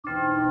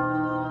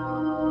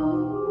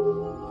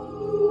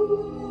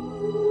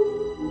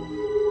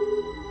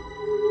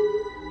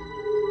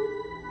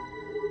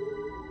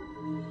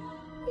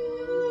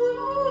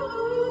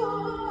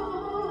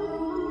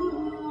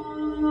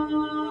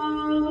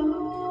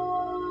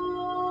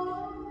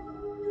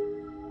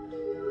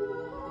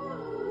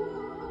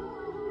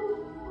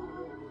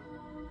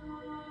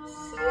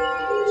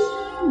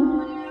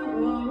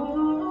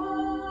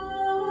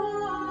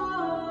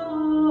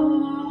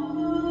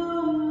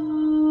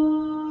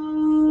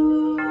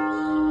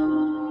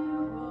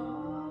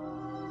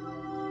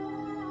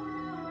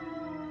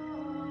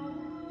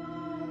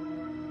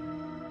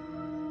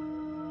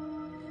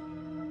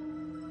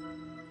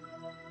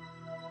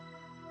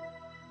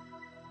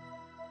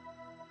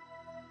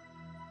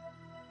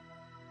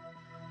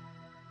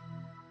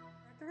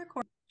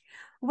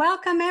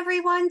Welcome,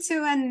 everyone,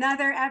 to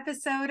another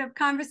episode of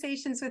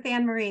Conversations with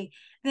Anne Marie.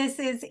 This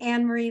is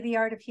Anne Marie, the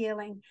Art of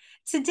Healing.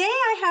 Today,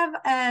 I have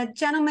a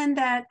gentleman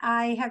that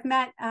I have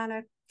met on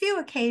a few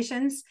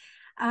occasions.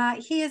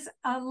 He is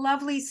a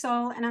lovely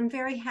soul, and I'm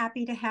very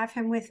happy to have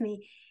him with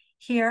me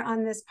here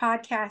on this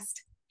podcast.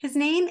 His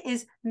name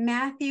is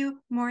Matthew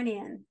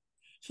Mournian.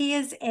 He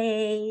is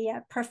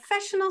a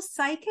professional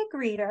psychic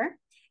reader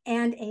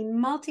and a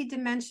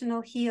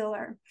multidimensional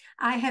healer.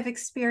 I have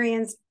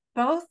experienced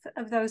both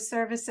of those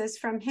services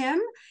from him,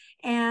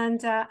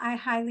 and I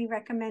highly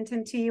recommend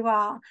him to you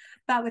all.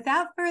 But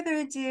without further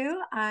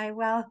ado, I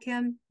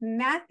welcome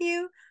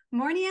Matthew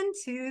Mournian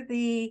to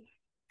the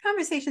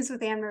Conversations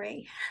with Anne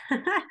Marie.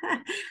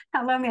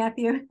 Hello,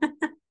 Matthew.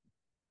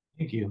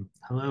 Thank you.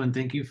 Hello, and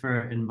thank you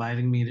for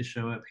inviting me to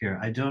show up here.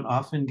 I don't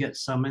often get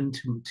summoned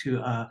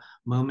to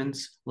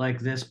moments like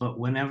this, but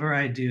whenever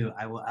I do,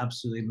 I will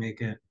absolutely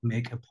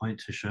make a point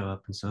to show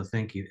up. And so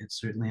thank you.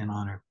 It's certainly an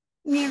honor.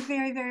 You're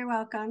very, very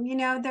welcome. You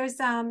know, there's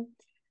a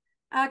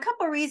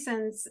couple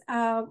reasons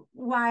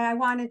why I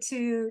wanted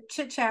to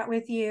chit chat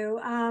with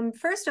you.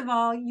 First of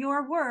all,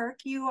 your work,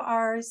 you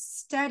are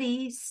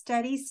steady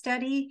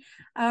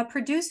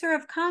producer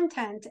of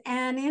content.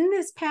 And in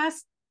this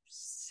past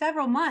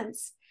several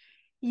months,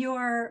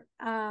 your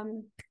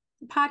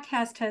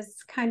podcast has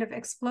kind of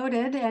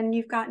exploded, and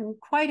you've gotten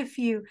quite a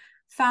few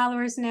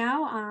followers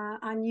now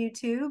on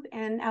YouTube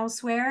and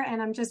elsewhere. And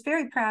I'm just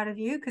very proud of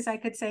you, because I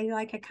could say,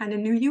 like, I kind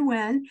of knew you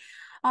when,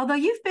 although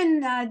you've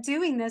been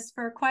doing this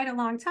for quite a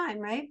long time,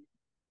 right?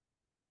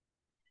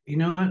 You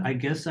know what? I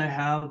guess I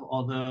have,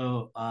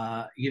 although,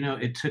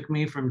 it took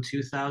me from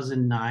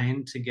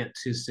 2009 to get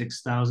to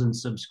 6,000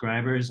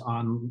 subscribers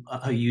on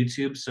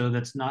YouTube. So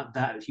that's not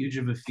that huge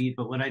of a feat.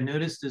 But what I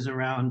noticed is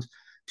around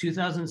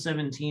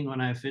 2017, when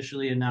I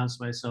officially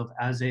announced myself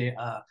as a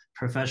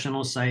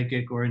professional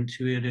psychic or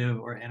intuitive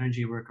or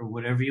energy worker,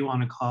 whatever you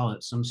want to call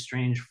it, some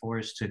strange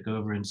force took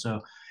over. And so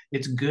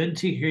it's good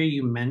to hear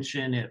you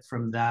mention it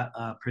from that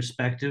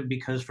perspective,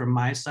 because from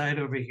my side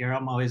over here,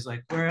 I'm always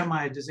like, where am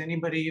I? Does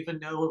anybody even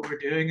know what we're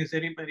doing? Is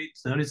anybody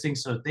noticing?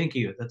 So thank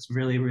you. That's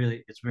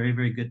really, it's very,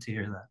 very good to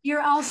hear that.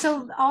 You're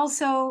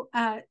also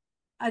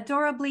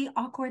adorably,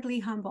 awkwardly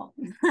humble.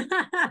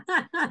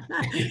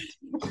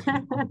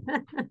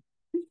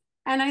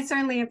 And I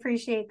certainly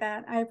appreciate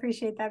that. I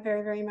appreciate that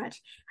very, very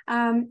much.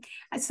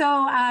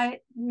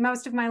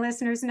 Most of my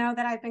listeners know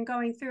that I've been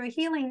going through a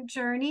healing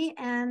journey,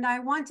 and I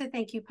want to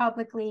thank you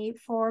publicly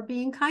for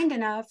being kind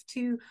enough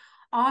to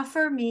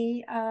offer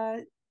me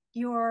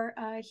your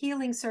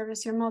healing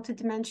service, your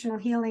multidimensional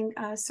healing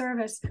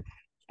service.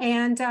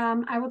 And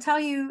I will tell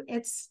you,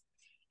 it's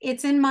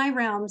in my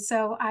realm,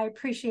 so I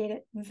appreciate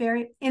it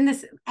very in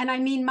this. And I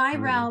mean my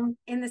realm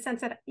in the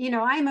sense that,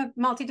 I'm a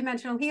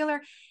multidimensional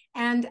healer,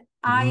 and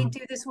I do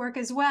this work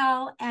as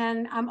well.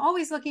 And I'm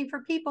always looking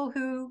for people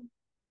who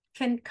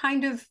can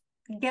kind of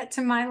get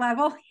to my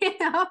level,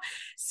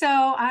 So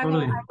I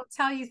will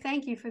tell you,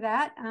 thank you for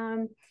that.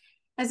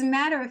 As a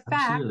matter of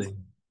fact,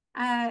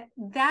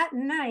 that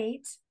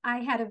night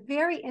I had a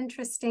very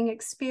interesting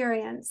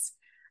experience.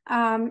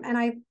 And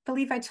I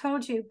believe I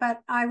told you,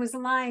 but I was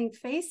lying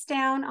face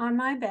down on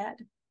my bed,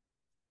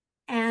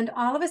 and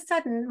all of a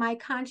sudden my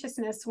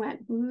consciousness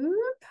went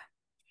whoop,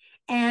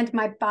 and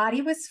my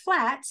body was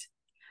flat,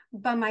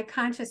 but my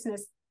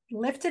consciousness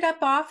lifted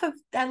up off of,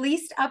 at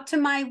least up to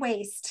my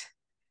waist,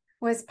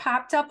 was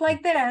popped up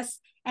like this.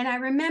 And I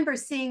remember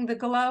seeing the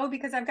glow,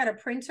 because I've got a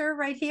printer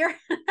right here.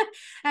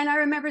 And I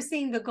remember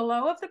seeing the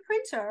glow of the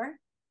printer,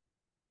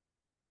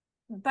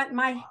 but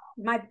my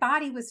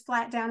body was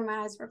flat down and my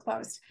eyes were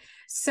closed.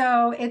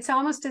 So it's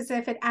almost as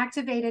if it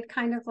activated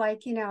kind of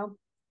like,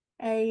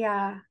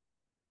 a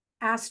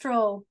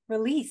astral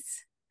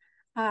release.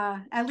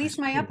 At least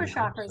my upper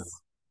chakras,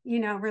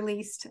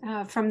 released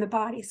from the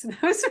body. So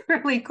that was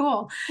really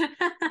cool.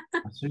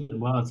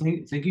 Well,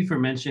 thank you for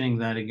mentioning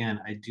that again.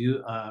 I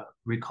do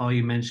recall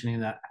you mentioning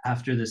that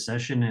after the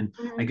session. And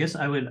I guess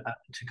I would,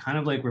 to kind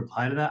of like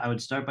reply to that, I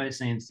would start by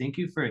saying thank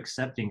you for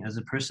accepting. As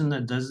a person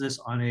that does this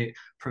on a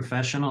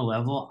professional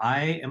level,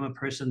 I am a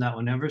person that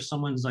whenever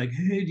someone's like,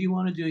 hey, do you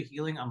want to do a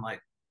healing? I'm like,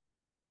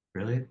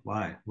 really?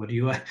 Why? What do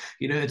you,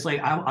 it's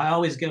like, I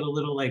always get a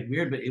little like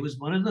weird, but it was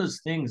one of those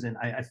things. And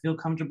I feel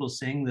comfortable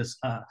saying this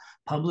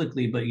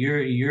publicly, but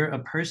you're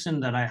a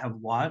person that I have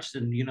watched.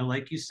 And,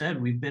 like you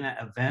said, we've been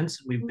at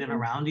events, we've been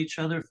around each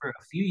other for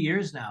a few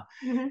years now.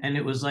 And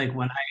it was like,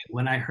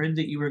 when I heard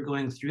that you were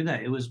going through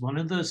that, it was one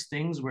of those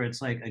things where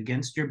it's like,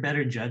 against your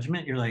better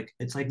judgment, you're like,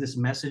 it's like this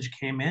message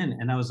came in,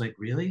 and I was like,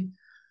 really?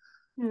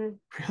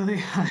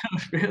 Really?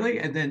 Really?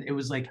 And then it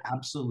was like,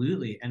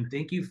 absolutely. And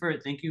thank you for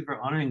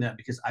honoring that,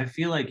 because I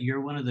feel like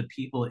you're one of the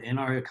people in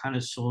our kind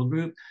of soul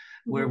group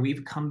where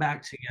we've come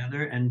back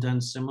together and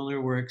done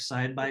similar work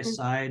side by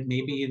side,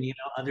 maybe in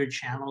other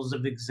channels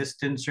of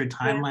existence or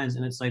timelines.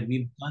 And it's like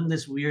we've done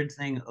this weird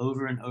thing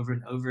over and over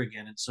and over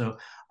again. And so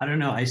I don't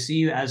know, I see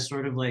you as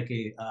sort of like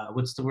a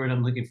what's the word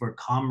I'm looking for,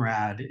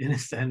 comrade, in a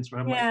sense,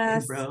 where I'm like,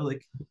 hey bro,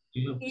 like,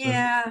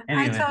 yeah, so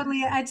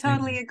anyway. I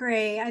totally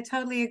agree. I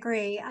totally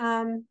agree.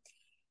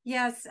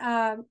 Yes,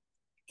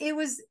 it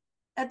was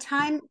a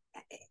time,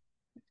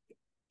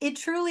 it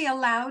truly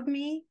allowed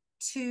me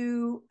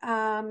to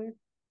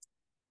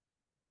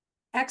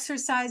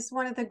exercise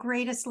one of the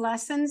greatest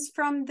lessons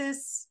from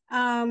this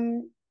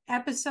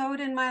episode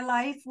in my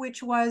life,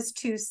 which was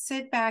to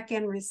sit back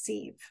and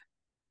receive.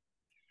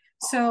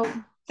 So Yeah,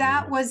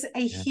 that was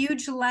a yeah,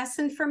 huge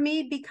lesson for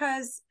me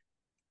because,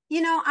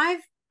 you know,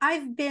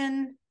 I've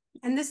been,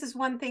 and this is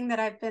one thing that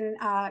I've been,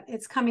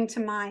 it's coming to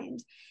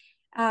mind.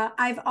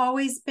 I've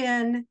always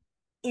been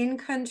in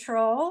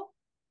control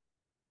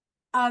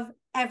of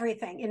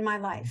everything in my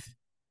life.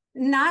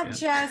 Not yeah.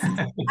 just,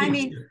 I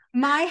mean,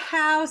 my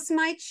house,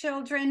 my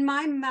children,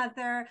 my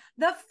mother,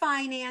 the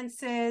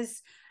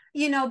finances,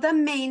 you know, the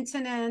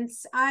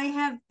maintenance. I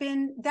have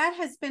been, that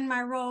has been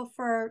my role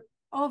for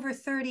over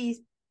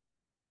 30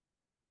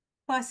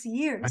 plus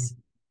years.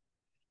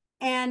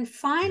 And Yeah,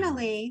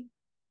 finally,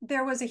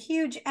 there was a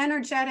huge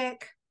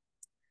energetic,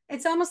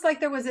 it's almost like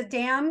there was a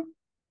dam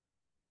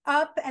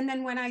up. And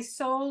then when I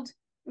sold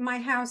my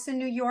house in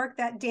New York,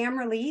 that dam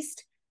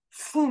released,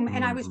 boom,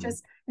 and I was mhm,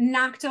 just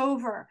knocked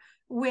over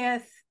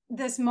with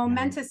this yeah,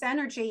 momentous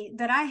energy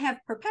that I have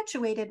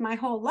perpetuated my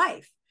whole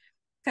life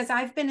because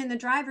I've been in the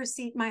driver's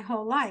seat my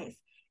whole life.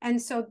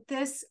 And so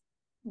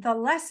the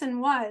lesson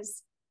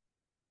was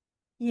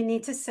you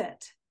need to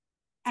sit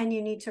and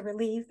you need to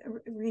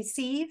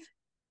receive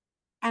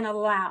and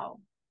allow.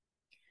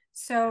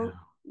 So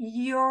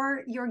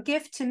yeah, your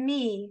gift to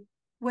me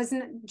was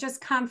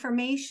just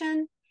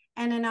confirmation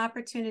and an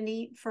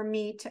opportunity for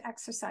me to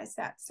exercise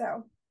that.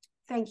 So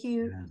thank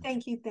you, yeah,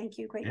 thank you, thank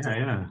you. Great yeah, to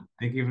yeah.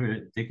 Thank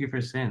you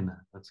for saying that.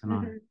 That's an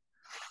honor. Mhm.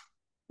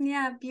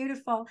 Yeah,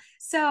 beautiful.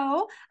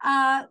 So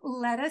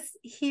let us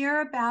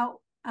hear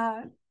about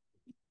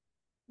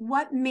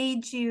what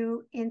made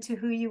you into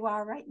who you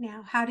are right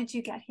now. How did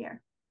you get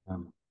here?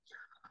 Um,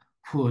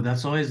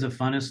 that's always the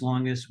funnest,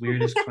 longest,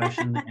 weirdest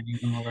question that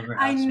anyone will ever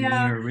I ask me,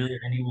 know. or really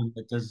anyone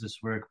that does this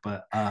work.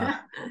 But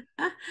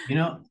you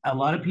know, a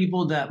lot of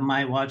people that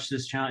might watch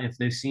this channel, if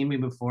they've seen me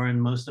before,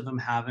 and most of them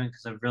haven't,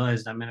 because I've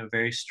realized I'm in a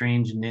very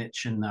strange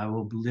niche and I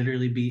will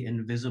literally be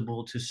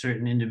invisible to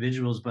certain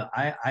individuals. But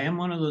I am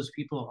one of those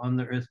people on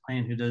the earth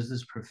plane who does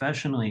this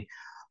professionally.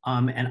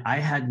 And I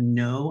had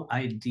no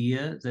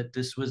idea that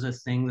this was a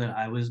thing that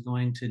I was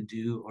going to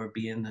do or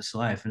be in this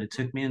life. And it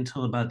took me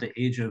until about the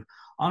age of,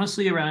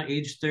 honestly, around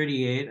age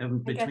 38, I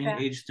get between that.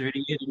 age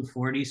 38 and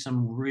 40,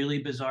 some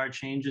really bizarre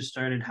changes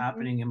started Mhm.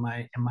 happening in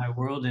my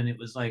world. And it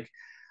was like,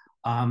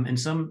 and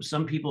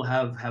some people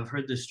have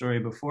heard this story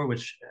before,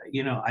 which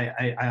you know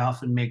I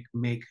often make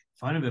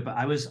fun of it. But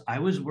I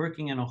was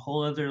working in a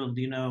whole other,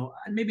 you know,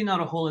 maybe not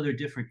a whole other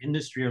different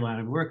industry or line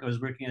of work. I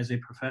was working as a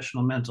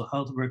professional mental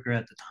health worker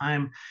at the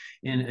time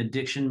in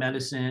addiction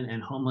medicine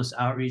and homeless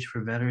outreach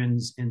for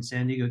veterans in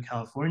San Diego,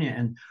 California.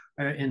 And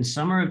in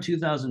summer of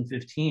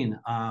 2015,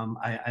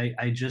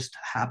 I just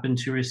happened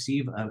to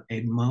receive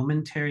a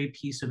momentary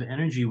piece of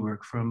energy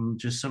work from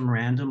just some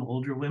random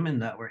older women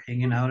that were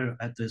hanging out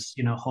at this,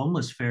 you know,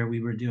 homeless fair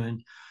we were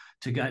doing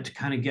to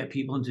kind of get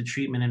people into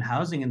treatment and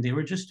housing. And they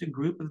were just a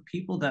group of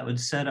people that would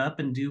set up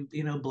and do,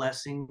 you know,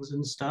 blessings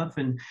and stuff.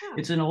 And Oh,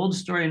 it's an old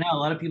story now. A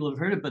lot of people have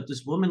heard it, but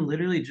this woman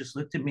literally just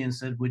looked at me and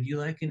said, "Would you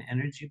like an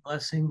energy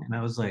blessing?" And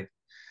I was like,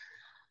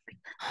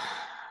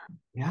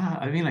 yeah,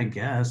 I mean, I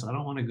guess I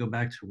don't want to go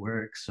back to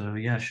work. So,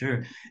 yeah,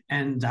 sure.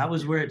 And that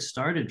was where it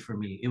started for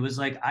me. It was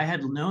like I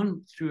had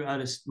known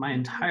throughout my mhm.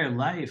 entire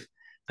life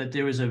that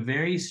there was a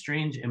very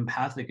strange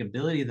empathic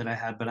ability that I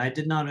had, but I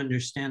did not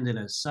understand it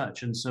as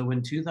such. And so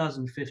when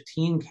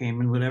 2015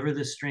 came and whatever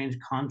this strange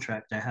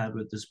contract I had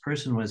with this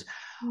person was,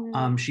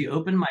 Mm. she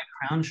opened my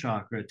crown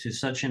chakra to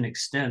such an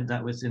extent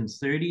that within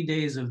 30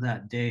 days of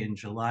that day in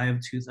July of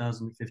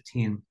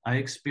 2015, I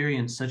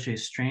experienced such a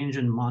strange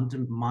and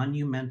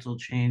monumental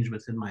change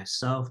within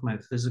myself, my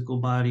physical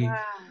body,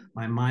 Wow.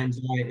 my mind's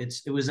eye.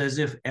 It was as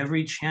if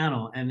every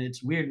channel, and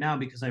it's weird now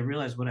because I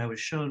realized what I was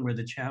shown were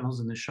the channels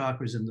and the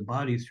chakras in the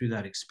body through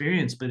that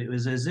experience, but it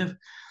was as if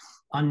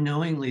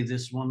unknowingly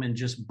this woman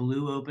just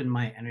blew open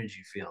my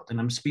energy field. And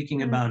I'm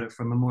speaking Mm. about it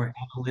from a more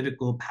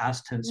analytical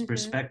past tense Mhm.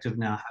 perspective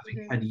now, having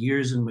Mhm. had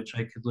years in which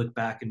I could look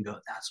back and go,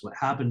 that's what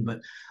happened.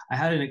 But I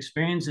had an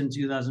experience in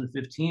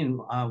 2015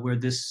 where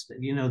this,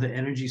 you know, the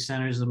energy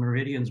centers, the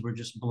meridians were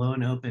just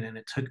blown open. And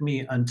it took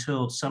me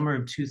until summer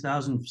of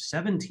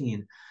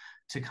 2017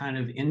 to kind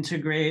of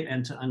integrate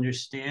and to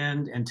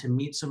understand and to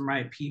meet some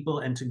right people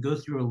and to go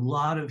through a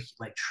lot of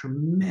like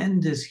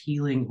tremendous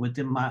healing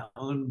within my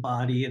own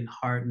body and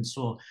heart and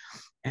soul.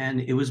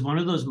 And it was one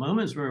of those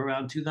moments where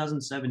around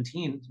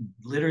 2017,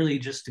 literally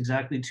just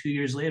exactly 2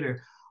 years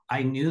later,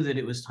 I knew that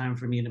it was time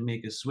for me to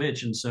make a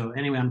switch. And so,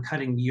 anyway, I'm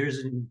cutting years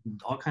and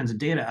all kinds of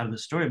data out of the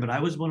story, but I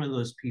was one of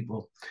those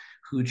people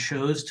who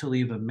chose to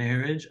leave a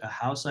marriage, a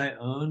house I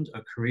owned,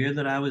 a career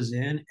that I was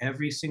in,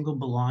 every single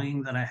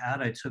belonging that I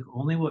had. I took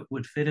only what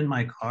would fit in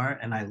my car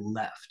and I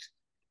left.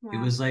 It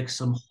Wow. was like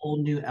some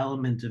whole new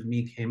element of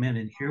me came in.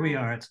 And here we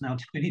Wow. are. It's now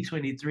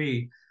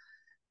 2023.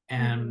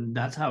 Mhm. And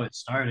that's how it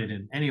started.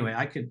 And anyway,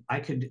 I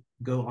could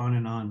go on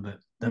and on, but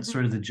that's Mhm.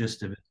 sort of the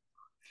gist of it.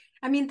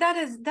 I mean,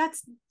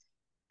 that's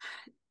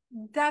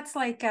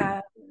like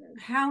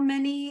how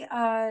many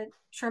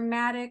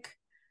traumatic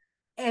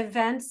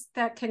events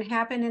that can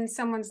happen in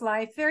someone's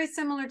life. Very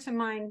similar to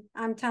mine.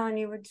 I'm telling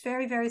you, it's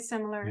very, very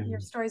similar. Yeah. Your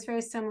story is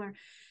very similar.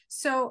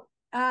 So,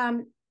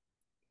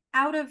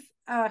 out of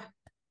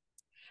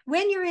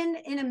when you're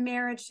in a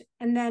marriage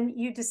and then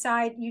you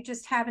decide you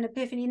just have an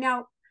epiphany.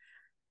 Now,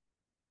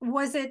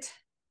 was it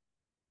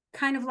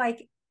kind of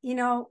like,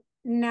 now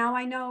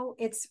I know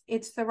it's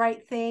the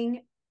right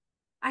thing?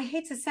 I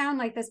hate to sound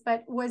like this,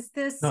 but was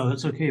this, No,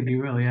 that's okay. Be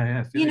real. Yeah, yeah,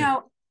 I feel you you.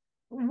 know,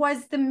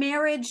 was the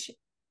marriage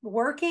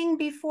working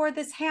before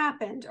this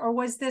happened, or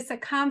was this a That's a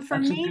good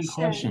confirmation?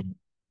 question.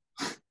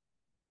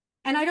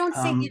 And I don't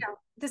say, Um,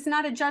 this is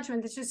not a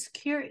judgment. It's just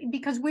curious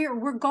because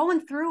we're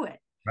going through it.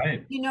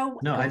 right. No,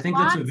 I think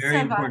that's a Lots very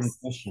of important us,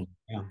 question.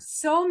 Yeah.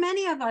 so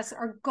many of us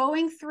are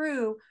going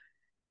through,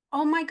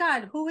 oh my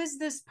God, who is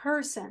this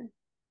person?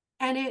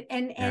 And it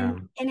Yeah.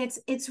 and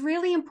it's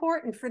really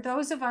important for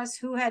those of us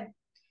who had,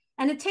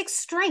 and it takes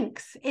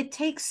strength. It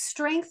takes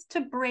strength to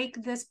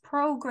break this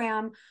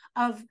program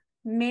of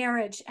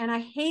marriage. And I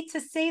hate to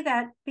say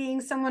that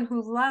being someone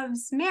who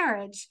loves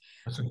marriage,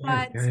 That's okay.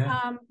 but Yeah,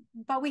 yeah.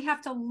 but we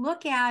have to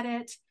look at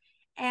it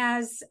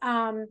as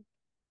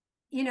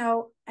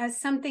as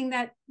something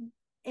that,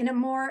 in a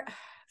more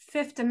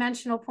fifth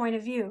dimensional point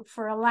of view,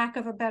 for a lack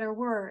of a better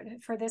word,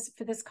 for this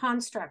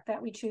construct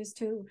that we choose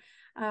to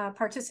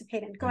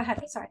participate in. Go Yeah.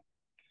 ahead. Sorry.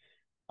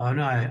 Oh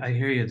no, I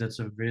hear you. That's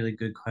a really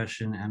good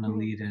question and a Mhm.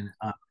 lead in.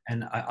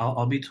 And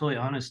I'll be totally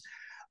honest.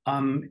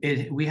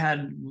 We had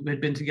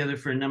been together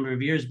for a number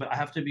of years, but I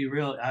have to be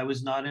real. I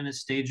was not in a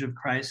stage of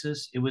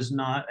crisis. It was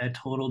not a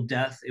total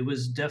death. It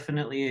was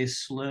definitely a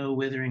slow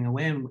withering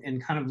away.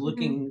 And kind of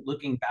Mhm.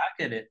 looking back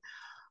at it,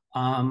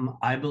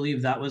 I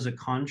believe that was a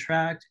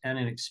contract and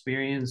an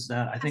experience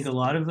that I think a Yes.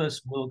 lot of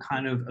us will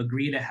kind of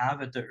agree to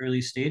have at the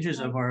early stages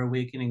of Right. our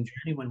awakening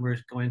journey when we're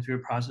going through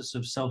a process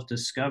of self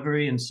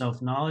discovery and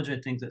self knowledge. I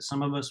think that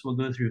some of us will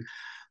go through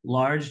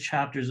large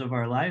chapters of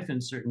our life in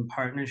certain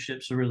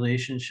partnerships or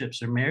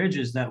relationships or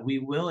marriages that we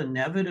will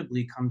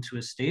inevitably come to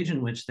a stage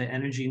in which the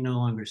energy no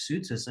longer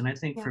suits us. And I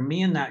think Yeah. for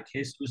me in that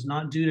case, it was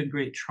not due to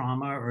great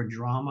trauma or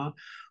drama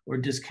or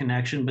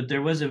disconnection, but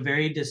there was a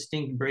very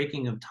distinct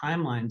breaking of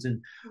timelines.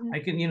 And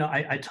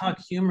Mhm. I talk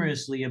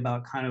humorously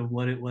about kind of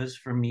what it was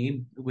for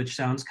me, which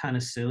sounds kind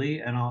of silly.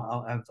 And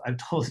I've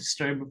told this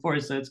story before,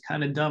 so it's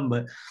kind of dumb,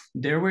 but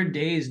there were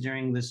days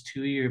during this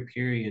 2 year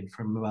period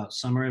from about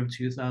summer of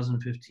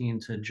 2015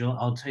 to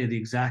I'll tell you the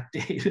exact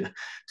date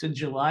to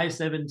July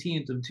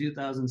 17th of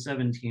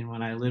 2017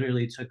 when I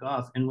literally took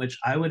off, in which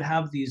I would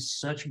have these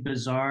such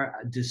bizarre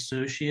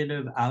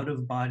dissociative out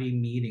of body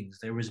meetings.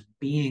 There was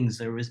beings,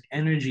 there was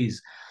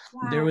energies,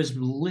 there Wow. was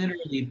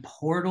literally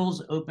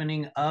portals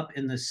opening up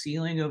in the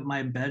ceiling of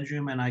my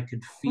bedroom, and I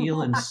could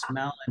feel and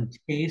smell and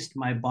taste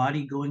my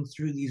body going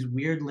through these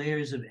weird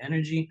layers of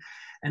energy.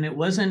 And it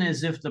wasn't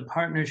as if the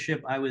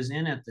partnership I was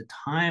in at the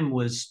time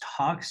was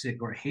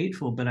toxic or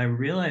hateful, but I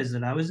realized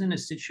that I was in a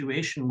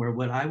situation where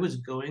what I was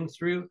going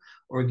through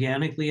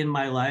organically in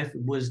my life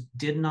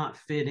did not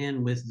fit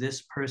in with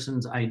this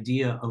person's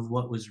idea of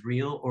what was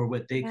real or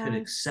what they could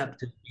Yes.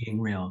 accept as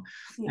being real.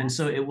 And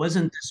so Yes. it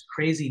wasn't this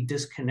crazy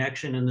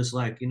disconnection and this,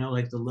 like,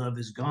 like the love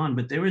is gone,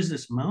 but there was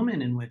this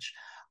moment in which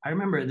I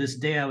remember this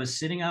day I was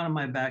sitting out in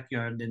my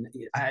backyard, and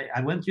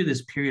I went through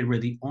this period where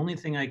the only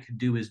thing I could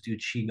do was do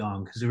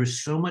qigong because there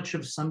was so much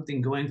of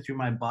something going through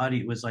my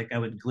body. It was like I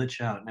would glitch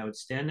out, and I would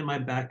stand in my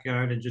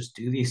backyard and just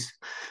do these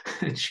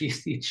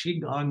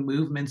qigong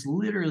movements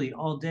literally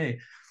all day.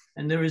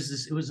 And there was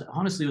this, it was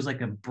honestly, it was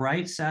like a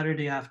bright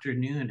Saturday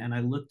afternoon, and I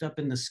looked up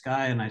in the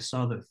sky and I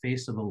saw the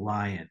face of a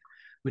lion,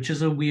 which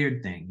is a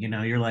weird thing.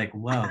 You're like,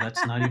 wow,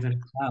 that's not even a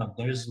cloud.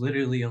 There's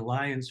literally a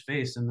lion's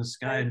face in the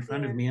sky Right in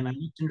front of there. me. And I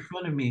looked in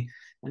front of me,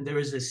 and there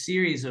was a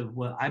series of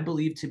what I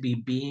believe to be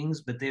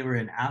beings, but they were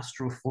in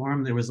astral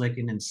form. There was like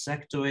an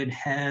insectoid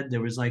head.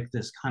 There was like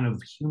this kind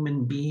of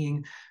human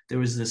being. There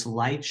was this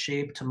light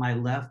shape to my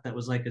left that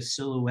was like a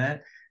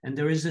silhouette. And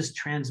there was this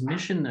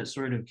transmission that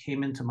sort of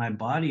came into my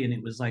body. And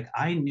it was like,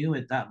 I knew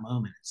at that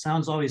moment, it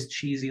sounds always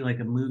cheesy, like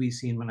a movie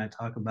scene when I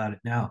talk about it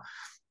now,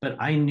 but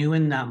I knew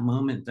in that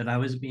moment that I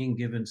was being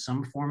given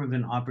some form of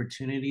an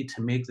opportunity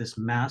to make this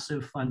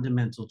massive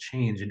fundamental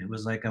change. And it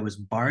was like I was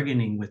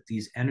bargaining with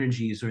these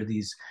energies or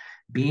these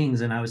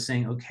beings. And I was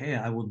saying, okay,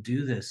 I will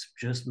do this.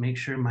 Just make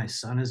sure my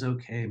son is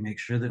okay. Make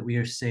sure that we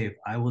are safe.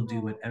 I will do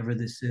Oh. whatever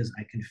this is.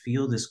 I can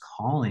feel this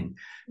calling.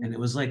 And it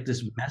Mhm. was like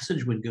this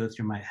message would go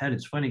through my head.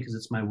 It's funny because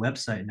it's my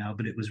website now,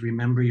 but it was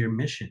remember your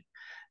mission.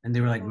 And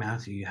they were like,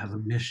 Matthew, you have a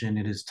mission.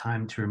 It is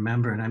time to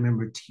remember. And I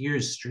remember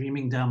tears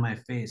streaming down my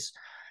face,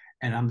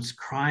 and I'm just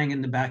crying in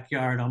the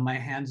backyard on my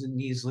hands and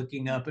knees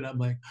looking up, and I'm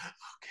like,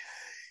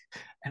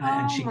 okay. And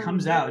Oh she my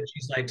comes out and goodness.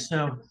 she's like,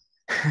 so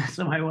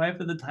so my wife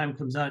at the time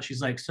comes out,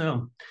 she's like,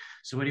 so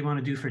what do you want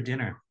to do for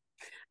dinner?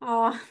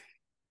 Oh.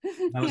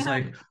 I was Yeah.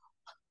 like,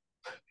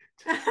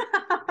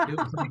 it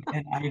was like,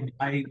 and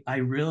I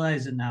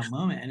realized in that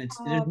moment, and there's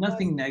Oh, bless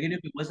nothing negative.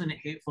 It wasn't a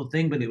hateful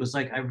thing, but it was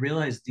like I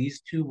realized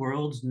these two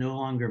worlds no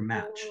longer you. No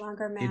match.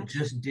 longer It match.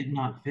 just did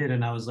not fit,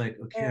 and I was like,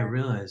 okay, I There.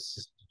 realized this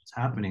is what's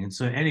happening. And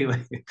so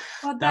anyway,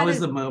 Well, that that was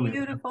is the moment.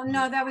 beautiful.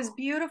 No, that was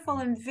beautiful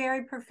and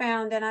very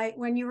profound. And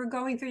when you were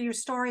going through your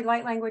story,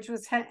 light language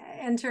was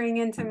entering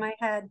into my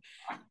head.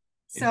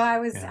 So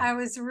Yeah. I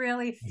was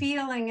really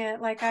feeling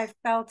it, like I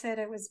felt it.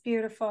 It was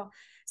beautiful.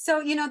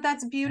 So,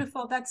 that's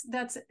beautiful.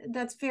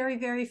 That's very,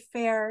 very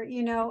fair,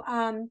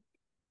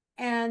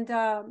 and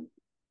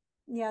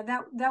yeah,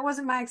 that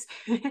wasn't my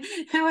experience.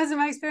 That wasn't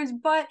my experience,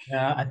 but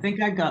Yeah, I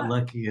think I got uh,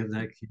 lucky in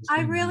that case.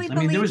 I Who really knows?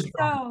 I mean, there believe was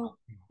drama. so.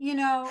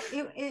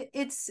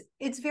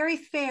 It's very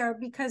fair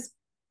because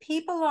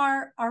people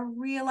are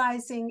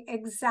realizing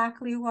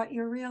exactly what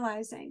you're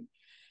realizing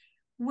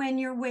when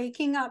you're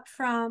waking up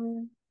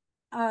from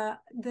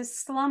the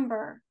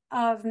slumber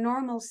of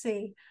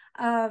normalcy,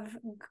 of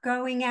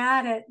going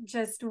at it,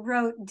 just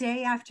wrote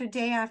day after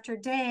day after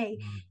day,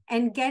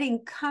 and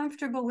getting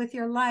comfortable with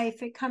your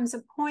life. It comes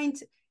a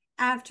point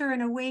after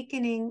an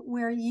awakening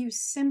where you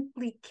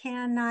simply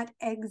cannot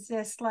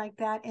exist like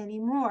that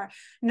anymore.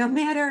 No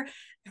matter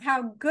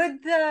how good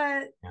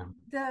Yeah.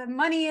 the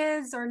money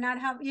is or not,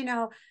 how,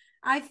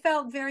 I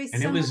felt very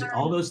And it was similar.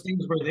 all those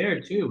things were there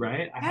too,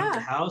 right? I had the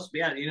Yeah, house.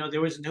 Yeah, there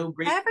was no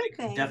great like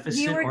everything. You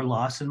deficit were, or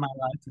loss in my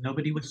life.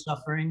 Nobody was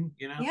suffering.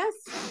 yes.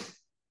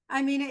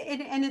 I mean,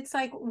 and it's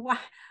like,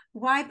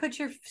 why put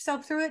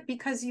yourself through it?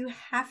 Because you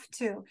have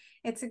to.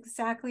 It's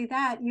exactly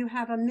that. You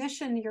have a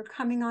mission. You're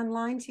coming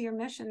online to your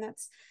mission.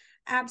 That's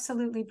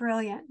absolutely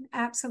brilliant.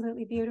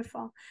 Absolutely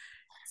beautiful.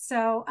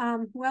 So,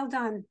 well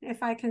done,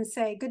 if I can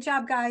say. Good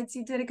job, guides.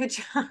 You did a good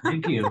job.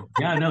 Thank you.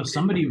 Yeah, no,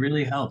 somebody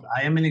really helped.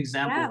 I am an Yeah.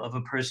 example of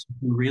a person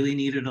who really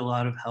needed a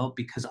lot of help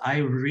because I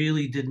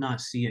really did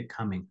not see it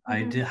coming.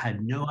 I Mhm. did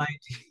had no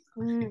idea,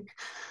 Mm. like,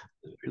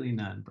 really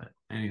none. But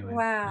anyway,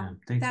 yeah, Wow.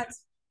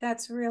 thanks.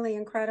 That's really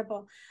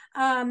incredible.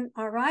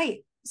 All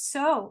right.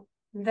 So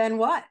then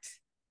what?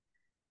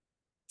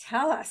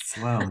 Tell us.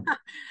 Wow.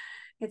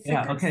 It's a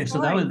Yeah, good okay.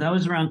 So that was story. that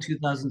was around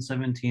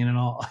 2017, and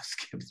I'll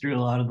skip through a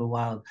lot of the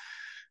wild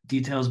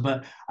details,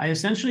 but I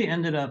essentially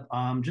ended up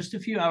just a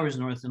few hours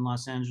north in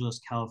Los Angeles,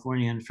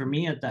 California. And for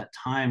me at that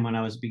time, when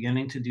I was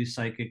beginning to do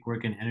psychic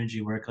work and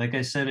energy work, like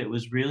I said, it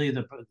was really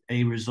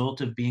a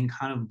result of being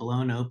kind of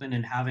blown open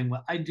and having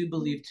what I do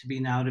believe to be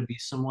now to be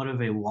somewhat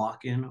of a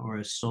walk-in or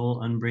a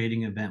soul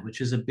unbraiding event,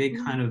 which is a big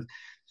Mhm. kind of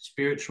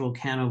spiritual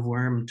can of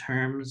worm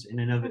terms in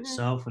and of Mhm.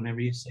 itself. Whenever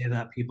you say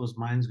that, people's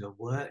minds go,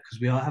 what? Because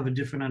we all have a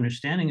different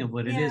understanding of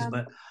what it is. Yeah.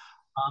 But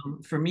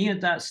for me,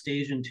 at that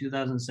stage in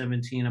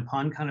 2017,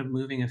 upon kind of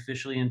moving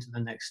officially into the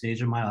next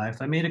stage of my life,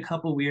 I made a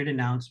couple weird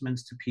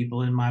announcements to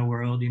people in my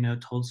world,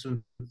 told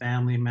some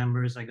family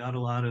members. I got a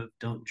lot of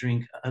don't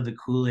drink the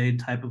Kool-Aid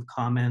type of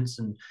comments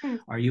and Hmm.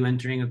 are you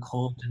entering a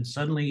cult? And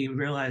suddenly you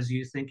realize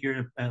you think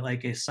you're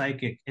like a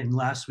psychic. And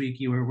last week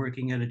you were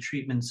working at a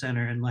treatment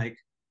center and like,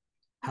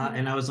 Mhm.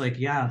 and I was like,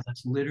 yeah,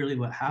 that's literally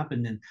what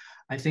happened. And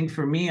I think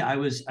for me, I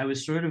was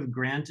sort of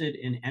granted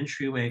an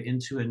entryway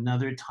into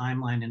another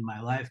timeline in my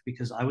life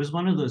because I was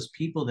one of those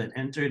people that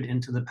entered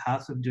into the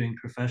path of doing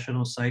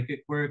professional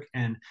psychic work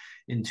and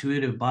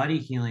intuitive body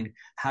healing,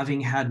 having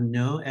had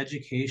no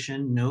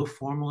education, no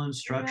formal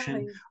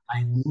instruction.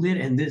 Really?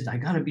 And this I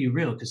gotta be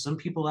real, because some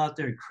people out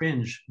there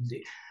cringe.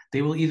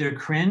 They will either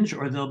cringe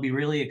or they'll be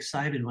really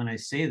excited when I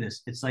say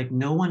this. It's like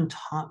no one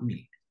taught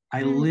me.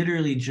 I Mm.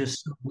 literally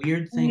just some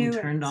weird thing Knew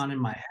turned it. on in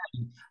my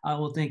head.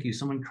 Well, thank you.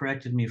 Someone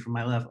corrected me from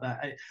my left.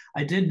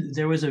 I did.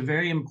 There was a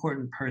very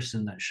important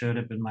person that showed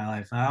up in my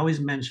life. I always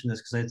mention this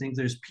because I think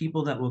there's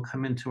people that will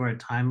come into our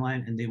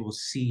timeline and they will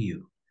see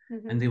you,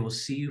 and Mhm. they will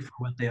see you for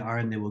what they are,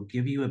 and they will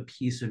give you a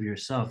piece of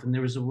yourself. And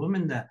there was a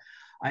woman that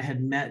I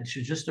had met. She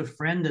was just a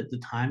friend at the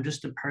time,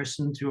 just a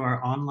person through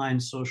our online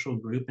social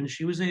group, and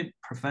she was a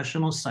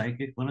professional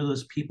psychic. One of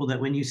those people that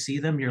when you see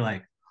them, you're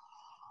like,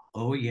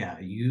 oh yeah,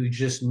 you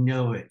just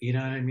know it. You know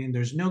what I mean?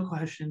 There's no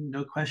question,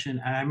 no question.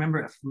 And I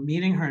remember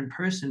meeting her in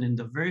person, and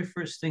the very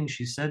first thing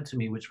she said to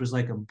me, which was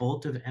like a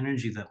bolt of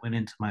energy that went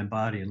into my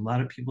body. And a lot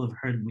of people have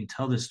heard me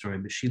tell this story,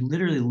 but she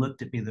literally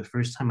looked at me the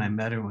first time I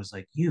met her and was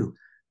like, you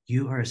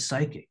are a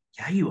psychic.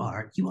 Yeah, you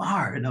are. You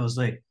are. And I was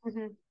like,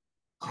 Mhm.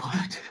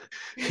 what?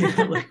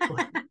 Like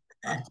what?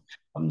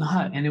 I'm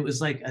not. And it was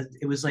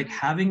like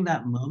having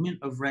that moment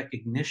of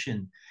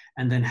recognition,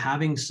 and then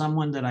having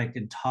someone that I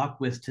could talk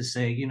with to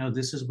say,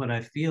 this is what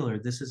I feel, or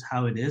this is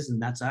how it is, and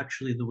that's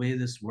actually the way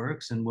this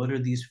works, and what are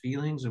these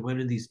feelings, or what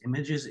are these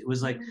images. It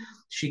was like Mhm.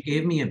 she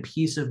gave me a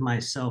piece of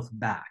myself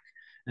back.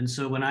 And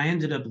so when I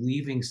ended up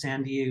leaving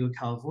San Diego,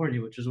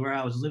 California, which is where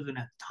I was living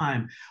at the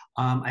time,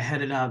 I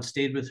headed out,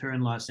 stayed with her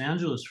in Los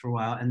Angeles for a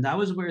while, and that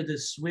was where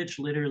this switch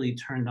literally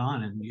turned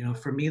on. And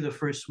for me, the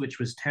first switch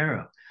was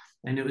tarot.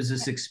 And it was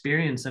this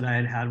experience that I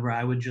had had where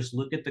I would just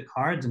look at the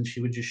cards and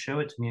she would just show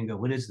it to me and go,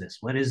 "What is this?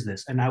 What is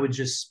this?" And I would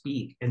just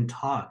speak and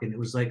talk. And it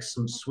was like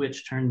some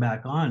switch turned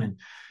back on. And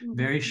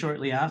very Mhm.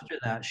 shortly after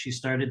that, she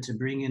started to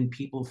bring in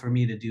people for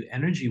me to do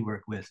energy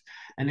work with.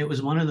 And it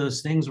was one of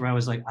those things where I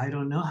was like, I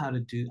don't know how to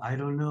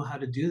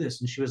do this.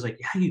 And she was like,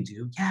 "Yeah, you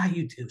do. Yeah,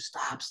 you do.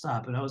 Stop,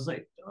 stop." And I was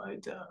like, "No, I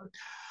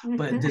don't."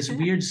 But this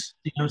weird,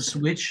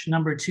 switch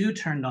number two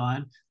turned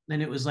on.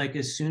 Then it was like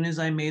as soon as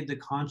I made the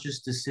conscious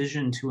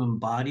decision to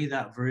embody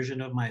that version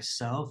of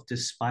myself,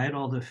 despite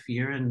all the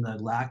fear and the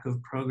lack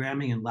of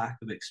programming and lack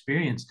of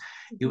experience,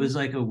 it Mhm. was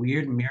like a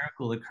weird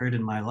miracle occurred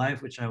in my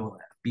life, which I will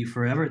be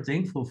forever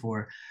thankful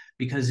for,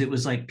 because it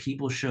was like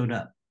people showed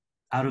up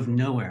out of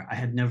nowhere. I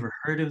had never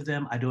heard of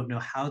them. I don't know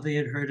how they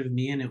had heard of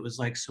me. And it was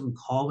like some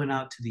call went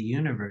out to the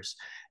universe.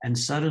 And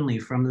suddenly,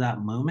 from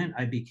that moment,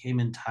 I became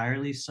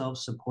entirely self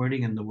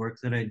supporting in the work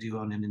that I do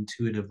on an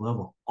intuitive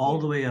level, all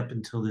Yeah. the way up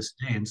until this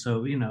day. And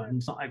so,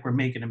 it's not like we're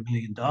making $1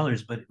 million,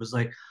 but it was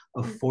like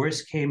a Mhm.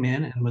 force came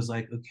in and was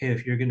like, "Okay,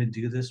 if you're going to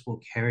do this,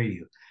 we'll carry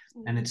you."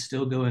 And it's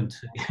still going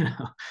to,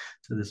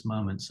 to this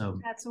moment. So,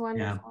 That's yeah,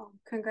 wonderful.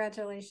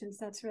 Congratulations.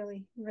 That's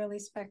really, really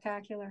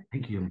spectacular.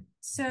 thank you.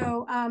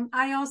 So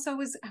I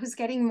was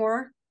getting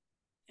more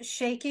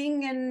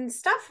shaking and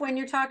stuff when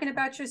you're talking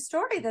about your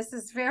story. This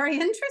is very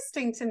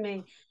interesting to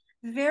me.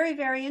 Very,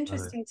 very Love it.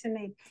 interesting to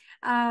me.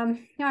 All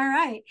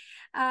right.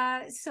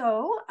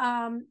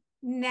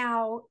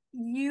 Now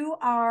you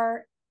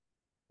are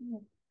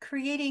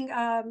creating,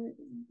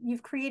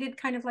 you've created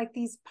kind of like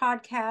these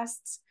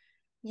podcasts.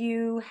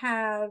 You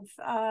have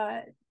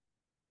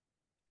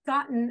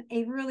gotten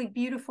a really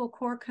beautiful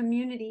core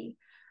community.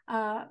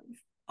 Uh,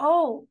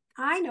 oh,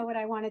 I know what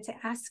I wanted to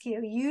ask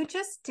you. You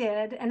just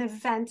did an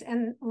event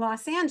in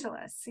Los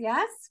Angeles,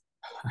 yes?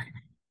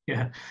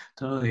 Yeah,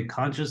 totally.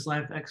 Conscious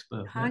Life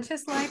Expo. Yep.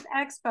 Conscious Life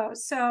Expo.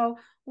 So,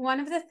 one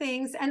of the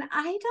things, and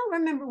I don't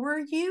remember, were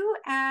you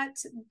at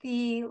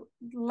the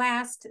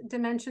last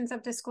Dimensions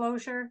of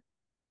Disclosure?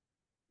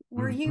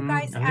 Were you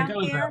guys I think out I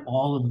was at there?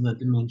 all of the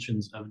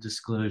dimensions of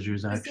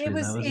disclosures. It Actually,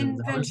 was in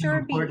that was an Ventura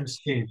important Beach.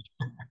 stage.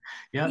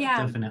 Yep,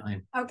 Yeah. definitely.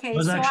 It Okay.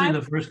 was So actually I,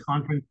 the first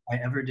conference I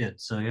ever did.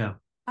 So yeah,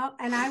 oh,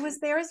 and I was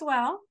there as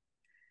well.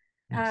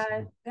 nice.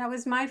 That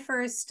was my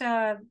first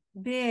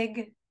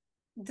big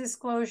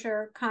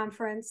disclosure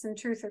conference and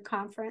truther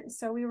conference.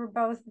 So we were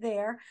both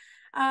there.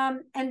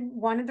 And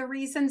one of the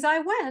reasons I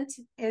went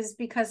is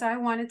because I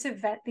wanted to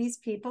vet these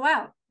people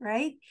out,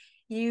 right?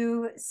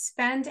 You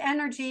spend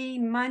energy,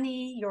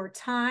 money, your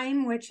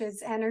time, which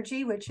is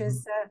energy, which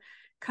is Mhm. a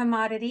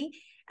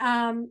commodity.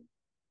 And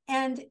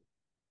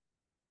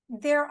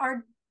there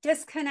are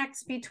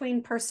disconnects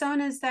between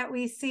personas that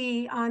we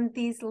see on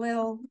these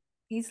little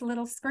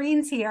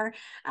screens here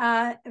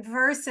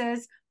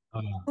versus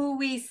Oh, yeah. who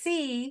we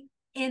see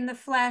in the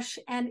flesh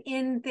and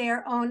in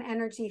their own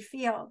energy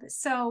field.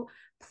 So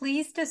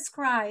please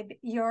describe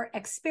your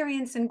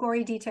experience in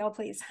gory detail,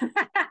 please.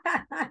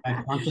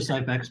 At Conscious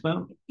Life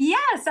Expo.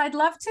 Yes, I'd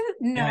love to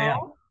Yeah, yeah.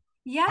 know.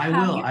 Yeah, I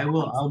how will. you I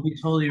will. felt. I'll be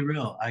totally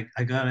real.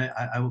 I got it.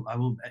 I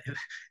will.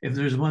 If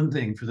there's one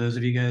thing for those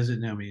of you guys that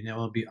know me, it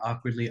will be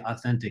awkwardly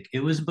authentic. It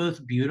was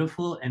both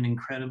beautiful and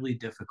incredibly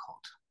difficult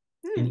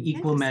in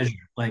equal Interesting.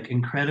 measure, like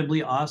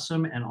incredibly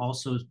awesome and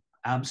also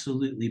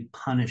absolutely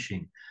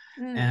punishing.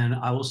 Mm, And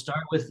I will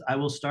start with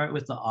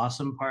the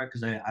awesome part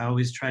because I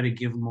always try to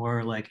give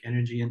more like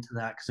energy into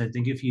that because I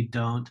think if you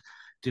don't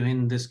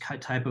doing this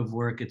type of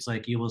work, it's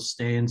like you will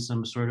stay in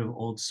some sort of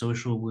old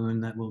social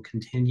wound that will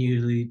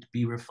continually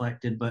be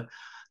reflected. But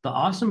the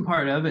awesome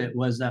part of it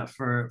was that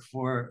for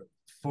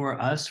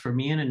us, for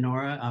me and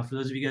Nora, for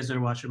those of you guys that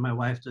are watching, my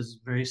wife does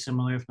very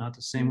similar, if not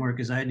the same mm, work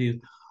as I do.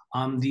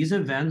 These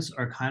events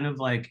are kind of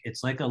like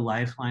it's like a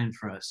lifeline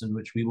for us in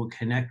which we will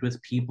connect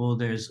with people.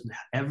 There's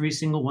every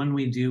single one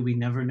we do, we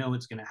never know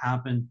what's going to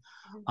happen.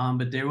 mm,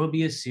 But there will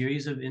be a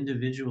series of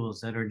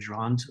individuals that are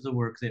drawn to the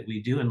work that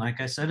we do. And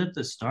like I said at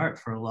the start,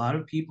 for a lot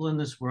of people in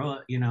this world,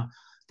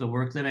 the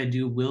work that I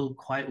do will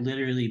quite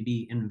literally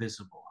be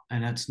invisible.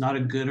 And that's not a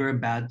good or a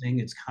bad thing.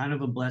 It's kind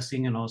of a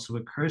blessing and also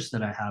a curse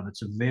that I have.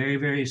 It's a very,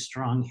 very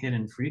strong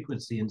hidden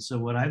frequency. And so,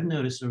 what I've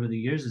noticed over the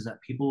years is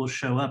that people will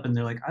show up and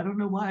they're like, "I don't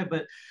know why,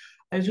 but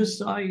I just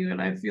saw you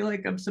and I feel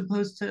like I'm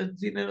supposed to,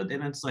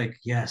 and it's like,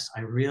 yes,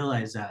 I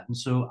realize that. And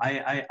so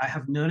I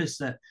have noticed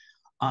that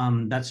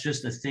that's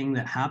just a thing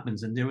that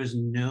happens. And there was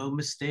no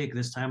mistake.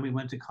 This time we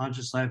went to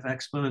Conscious Life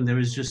Expo, and there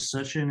was mm, just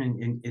such an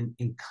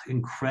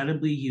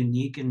incredibly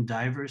unique and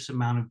diverse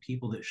amount of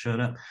people that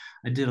showed up.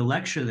 I did a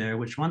lecture there,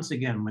 which once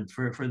again,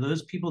 for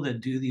those people that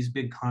do these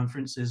big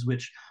conferences,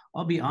 which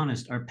I'll be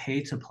honest, are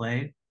pay to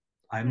play.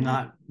 I'm mm,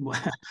 not,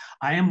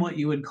 I am what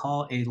you would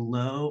call a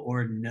low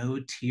or no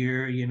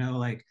tier,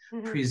 like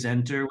mm,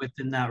 presenter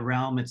within that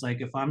realm. It's like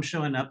if I'm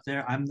showing up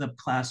there, I'm the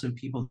class of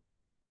people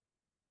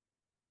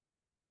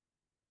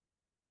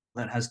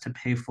that has to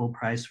pay full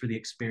price for the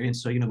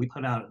experience. So, we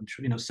put out,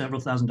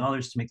 several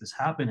 $1,000s to make this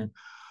happen. And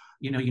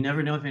you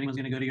never know if anyone's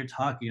going to go to your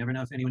talk. You never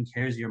know if anyone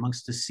cares. You're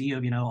amongst the sea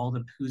of, all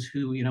the who's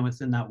who,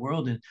 within that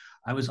world. And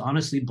I was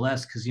honestly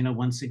blessed because,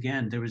 once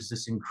again, there was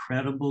this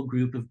incredible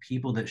group of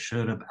people that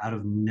showed up out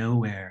of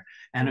nowhere,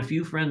 and a Yeah.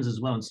 few friends as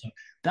well. And so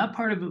that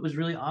part of it was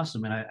really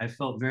awesome. And I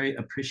felt very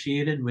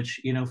appreciated, which,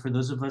 for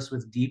those of us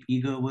with deep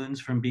ego wounds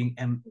from being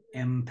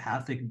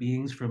empathic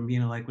beings from,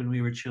 like when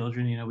we were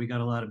children, we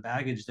got a lot of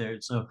baggage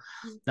there. So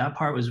that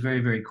part was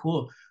very, very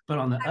cool. But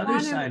on the I other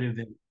want to side of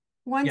it,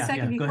 one yeah,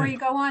 second yeah, go before ahead. you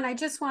go on. I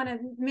just want to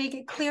make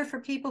it clear for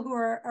people who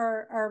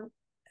are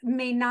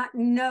may not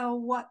know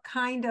what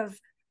kind of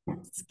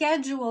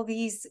schedule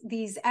these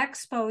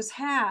expos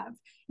have.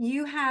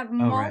 You have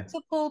Oh, right.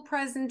 multiple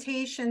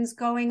presentations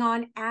going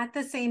on at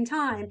the same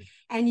time,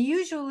 and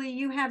usually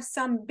you have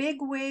some big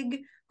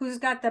wig who's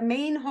got the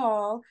main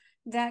hall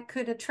that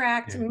could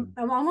attract Yeah.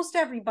 almost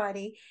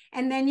everybody,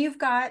 and then you've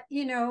got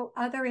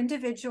other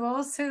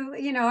individuals who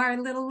are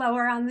a little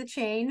lower on the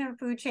chain or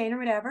food chain or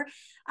whatever.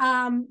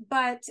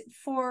 But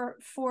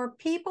for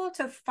people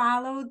to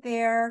follow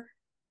their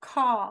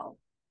call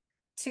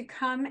to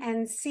come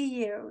and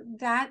see you,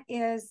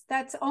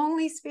 that's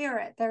only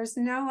spirit. There's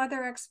no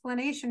other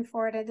explanation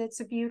for it, and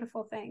it's a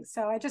beautiful thing.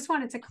 So I just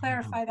wanted to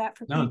clarify that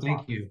for No, people.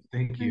 thank you.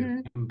 Thank you. Mm-hmm.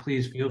 And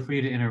please feel free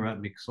to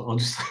interrupt me because I'll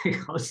just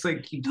I'll just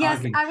keep Yes,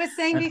 talking I was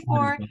saying at times.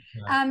 before,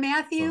 But,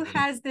 Matthew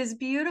has this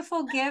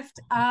beautiful gift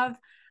of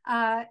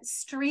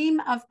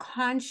stream of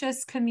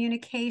conscious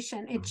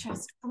communication. It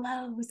just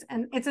flows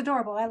and it's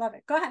adorable. I love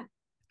it. Go ahead.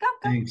 Go,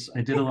 go. thanks.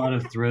 I did a lot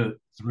of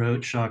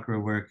throat chakra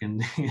work,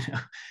 and Yes.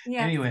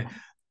 anyway,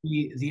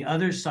 the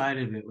other side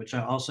of it, which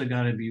I also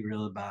got to be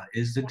real about,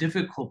 is the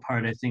difficult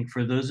part. I think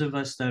for those of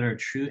us that are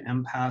true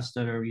empaths,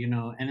 that are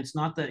and it's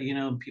not that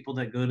people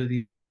that go to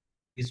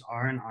these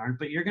are and aren't,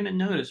 but you're going to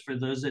notice for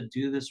those that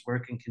do this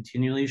work and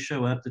continually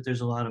show up that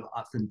there's a lot of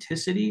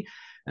authenticity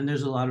and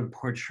there's a lot of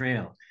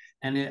portrayal.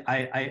 And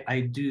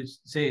I do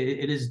say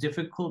it is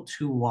difficult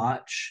to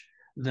watch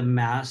the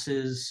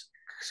masses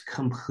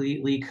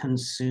completely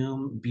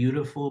consume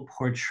beautiful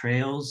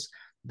portrayals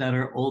that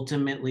are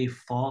ultimately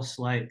false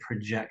light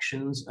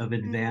projections of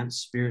Mm-hmm.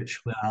 advanced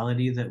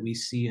spirituality that we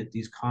see at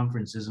these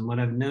conferences. And what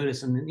I've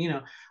noticed, and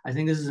I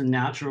think this is a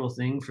natural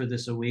thing for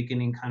this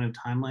awakening kind of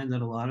timeline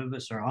that a lot of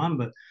us are on,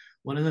 but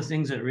one of the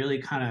things that really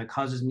kind of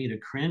causes me to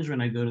cringe when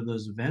I go to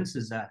those events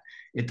is that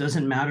it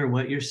doesn't matter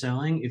what you're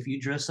selling. If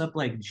you dress up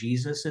like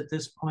Jesus at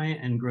this point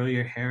and grow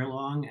your hair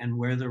long and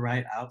wear the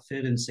right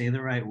outfit and say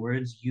the right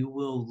words, you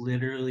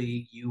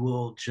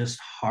will just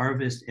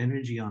harvest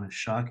energy on a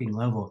shocking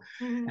level.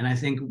 Mm-hmm. And I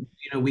think,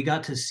 we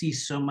got to see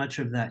so much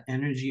of that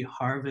energy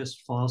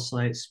harvest, false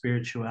light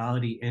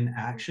spirituality in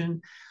action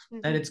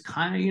that Mm-hmm. it's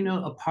kind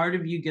of, a part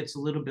of you gets a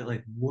little bit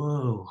like,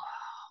 whoa,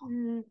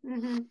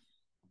 Mm-hmm.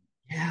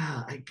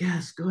 yeah, I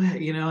guess go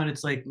ahead, and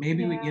it's like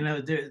maybe we, Yeah.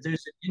 there's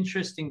an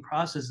interesting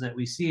process that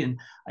we see. And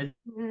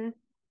Mm-hmm.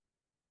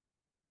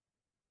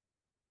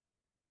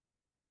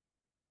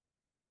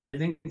 I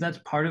think that's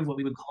part of what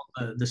we would call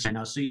the sign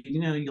now. So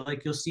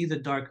you'll see the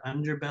dark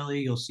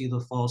underbelly, you'll see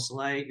the false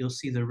light, you'll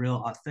see the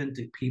real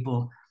authentic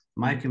people.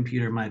 My Mm-hmm.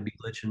 computer might be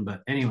glitching,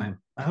 but anyway,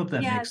 I hope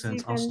that makes Yes,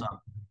 sense. you I'll can.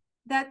 stop.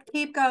 That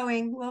keep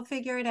going. We'll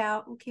figure it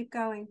out. We'll keep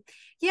going.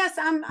 Yes,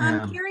 I'm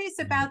Yeah. curious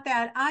about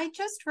that. I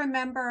just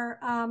remember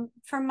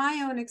from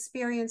my own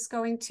experience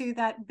going to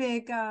that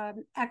big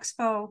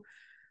expo.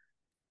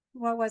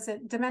 What was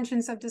it?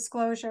 Dimensions of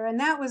Disclosure, and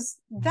that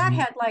Mhm.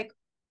 had like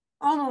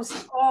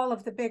almost all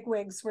of the big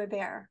wigs were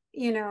there.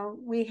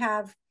 We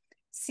have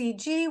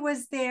CG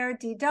was there,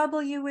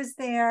 DW was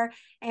there,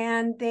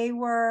 and they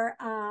were,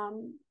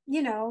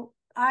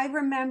 I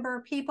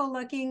remember people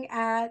looking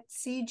at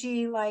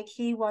CG like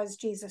he was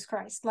Jesus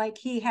Christ, like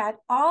he had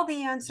all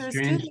the answers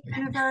to Strange. the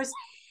universe.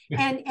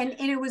 And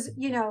it was,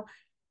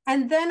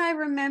 and then I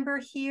remember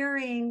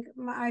hearing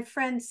my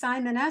friend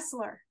Simon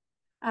Esler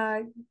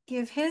uh,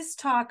 give his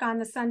talk on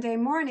the Sunday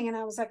morning. And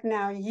I was like,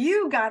 now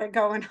you got it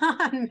going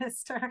on,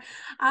 mister.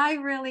 I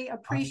really I love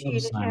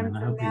appreciated him Simon. I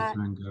from hope he's that.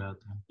 doing good out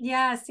there.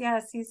 Yes,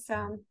 yes.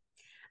 I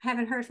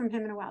haven't heard from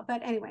him in a while,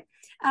 but anyway,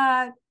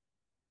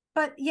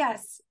 but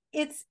yes,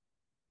 it's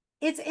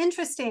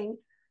interesting.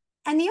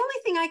 And the only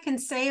thing I can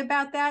say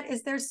about that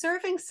is they're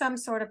serving some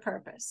sort of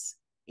purpose.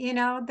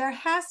 There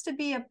has to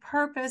be a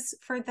purpose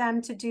for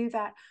them to do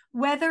that,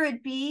 whether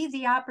it be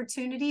the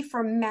opportunity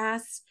for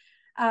mass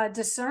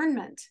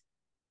discernment,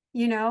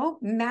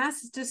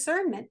 mass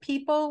discernment.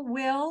 People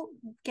will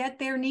get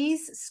their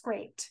knees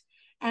scraped,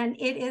 and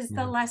it is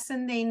the Yeah.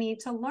 lesson they need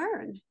to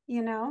learn.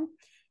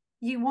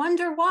 You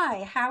wonder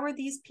why. How are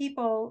these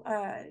people,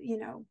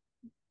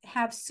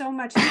 have so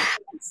much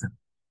influence? Oh,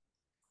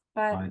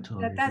 But I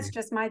totally that's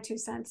agree. just my 2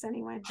 cents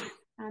anyway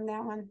on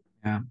that one.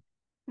 Yeah.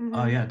 Oh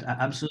Mm-hmm. yeah,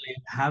 absolutely.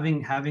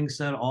 Having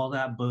said all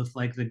that, both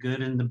like the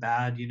good and the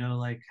bad,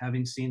 like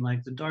having seen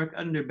like the dark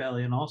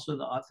underbelly and also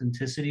the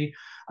authenticity,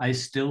 I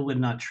still would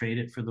not trade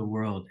it for the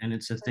world. And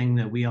it's a thing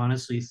that we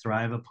honestly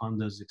thrive upon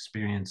those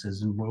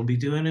experiences. And we'll be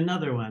doing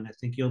another one. I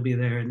think you'll be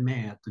there in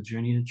May at the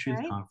Journey to Truth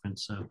Right.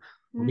 conference. So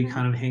we'll be Hmm.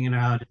 kind of hanging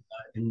out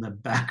in the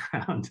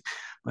background.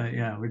 But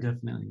yeah, we're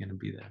definitely going to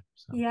be there.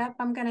 So. Yep,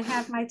 I'm going to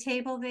have my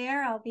table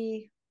there. I'll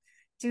be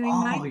doing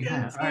my Oh thing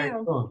yeah. All right.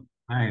 too. Cool.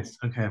 Nice.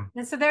 Okay.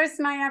 And so there's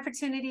my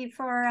opportunity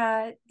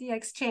for the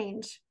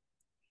exchange.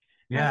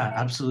 Yeah. Okay,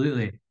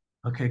 Absolutely.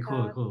 Okay.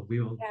 Cool. so Cool.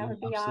 We will. that We'll would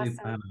be absolutely awesome.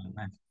 plan on it.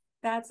 Nice.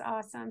 That's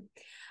awesome.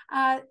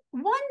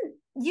 One,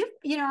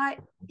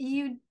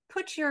 you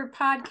put your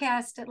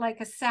podcast at like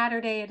a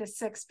Saturday at a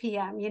 6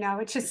 p.m.,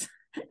 which is,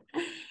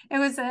 it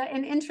was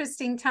an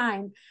interesting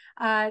time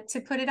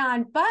to put it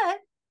on. But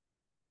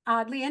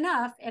oddly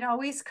enough, it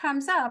always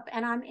comes up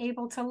and I'm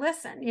able to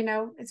listen.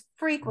 It's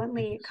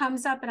frequently it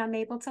comes up and I'm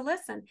able to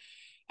listen.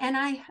 And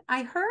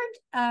I heard,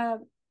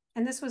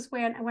 and this was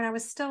when I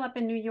was still up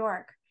in New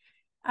York.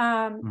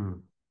 Um,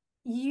 Mm.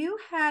 you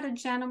had a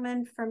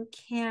gentleman from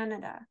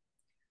Canada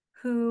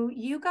who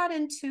you got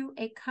into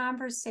a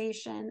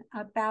conversation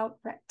about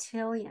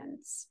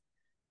reptilians.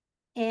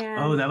 Oh,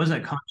 And that was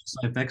at Conscious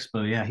Life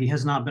Expo. Yeah, he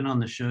has not been on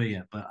the show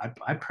yet, but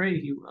I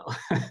pray he will.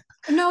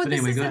 no, But this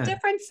anyway, is go a ahead.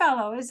 different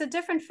fellow. Is a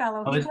different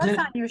fellow. Oh, He is was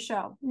on it? your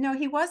show. No,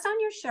 he was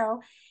on your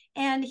show.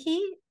 And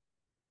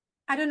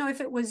I don't know if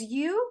it was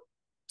you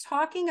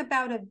talking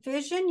about a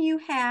vision you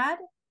had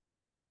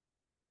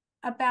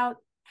about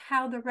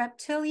how the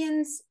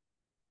reptilians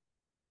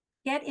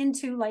get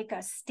into like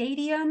a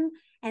stadium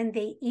and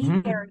they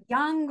eat their Hmm.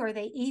 young or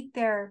they eat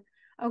their,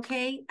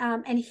 okay.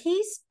 And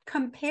he's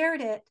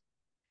compared it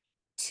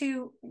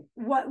to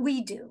what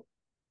we do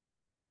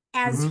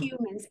as Hmm.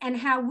 humans and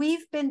how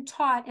we've been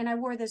taught. And I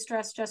wore this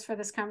dress just for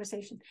this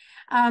conversation,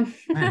 Nice.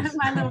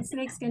 my little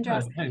snakeskin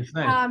dress. Nice,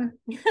 nice. um,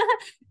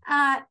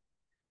 uh,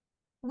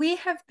 we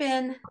have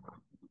been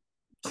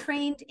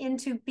trained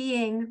into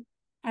being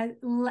as,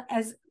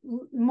 as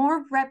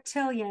more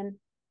reptilian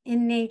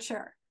in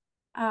nature.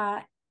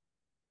 uh,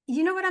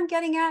 you know what I'm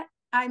getting at?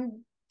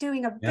 I'm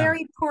doing a Yeah.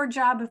 very poor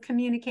job of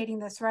communicating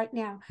this right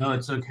now, No,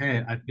 it's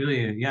okay. I feel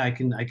you. Yeah, I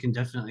can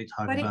definitely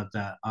talk but it about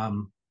that.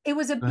 it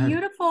was a Go ahead.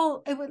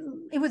 beautiful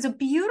it was a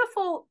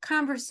beautiful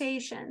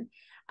conversation,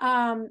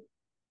 um,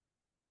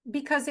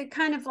 because it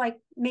kind of like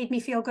made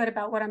me feel good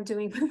about what I'm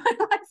doing with my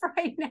life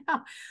right now.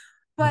 Oh,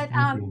 But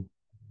thank you.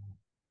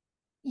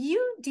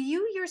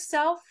 you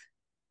yourself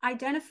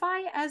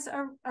identify as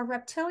a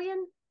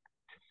reptilian?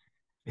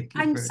 Thank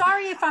you I'm for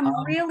sorry if I'm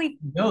um really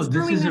no, this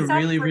screwing is a this up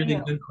really, for really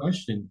you. good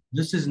question.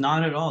 This is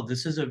not at all.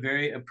 This is a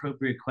very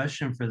appropriate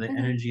question for the Hmm.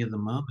 energy of the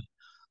moment.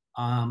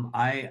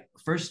 I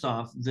first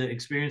off, the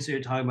experience that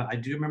you're talking about, I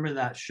do remember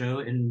that show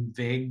in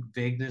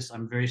vagueness.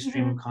 I'm very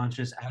stream Hmm. of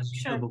conscious, as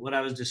you know, Sure. but what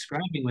I was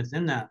describing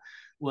within that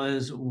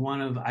was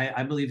one of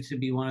I believe to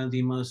be one of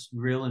the most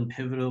real and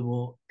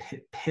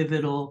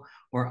pivotal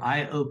or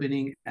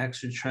eye-opening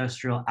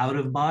extraterrestrial out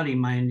of body,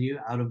 mind you,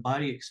 out of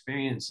body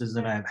experiences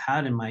that I've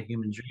had in my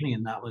human journey,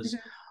 and that was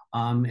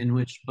Hmm. in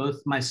which both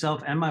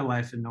myself and my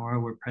wife and Nora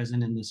were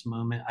present in this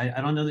moment. I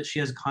don't know that she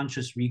has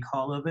conscious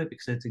recall of it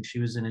because I think she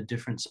was in a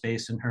different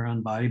space in her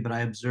own body, but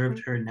I observed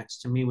her next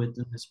to me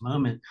within this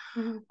moment.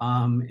 Hmm.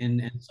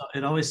 And so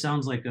it always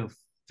sounds like a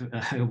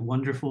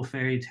wonderful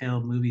fairy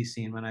tale movie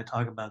scene when I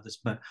talk about this,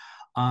 but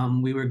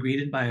we were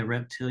greeted by a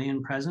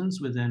reptilian presence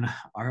within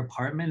our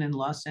apartment in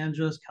Los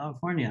Angeles,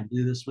 California. I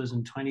believe this was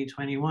in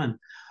 2021,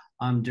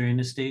 during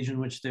the stage in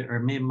which there, or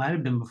might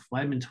have been before,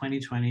 might have been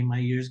 2020. My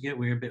years get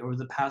weird, but over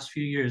the past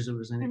few years, it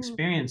was an Hmm.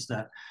 experience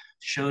that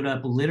showed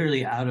up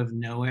literally out of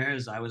nowhere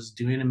as I was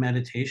doing a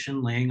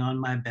meditation, laying on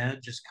my bed,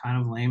 just kind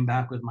of laying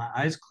back with my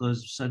eyes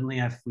closed.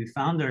 Suddenly, we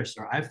found us,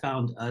 or I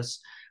found us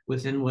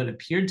within what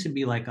appeared to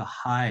be like a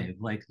hive,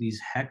 like these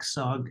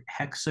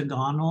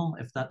hexagonal,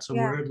 if that's a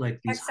Yeah. word, like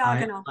these hive,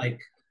 Hexagonal. like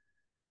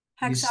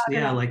these, yeah,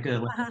 Hexagonal. like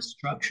a Uh-huh.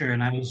 structure,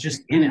 and I was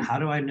just in it. How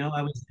do I know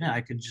I was in it?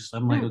 I could just,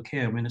 I'm like, Mm.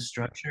 okay, I'm in a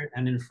structure,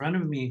 and in front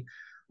of me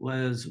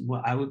was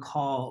what I would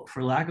call,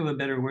 for lack of a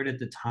better word at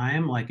the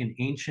time, like an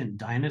ancient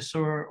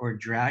dinosaur or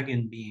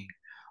dragon being.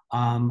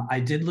 I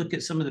did look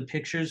at some of the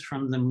pictures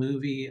from the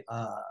movie.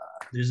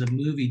 There's a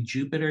movie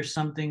Jupiter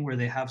something where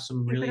they have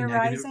some really Jupiter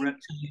negative rising.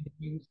 reptilian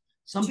beings,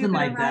 something Jupiter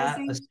like that,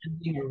 rising.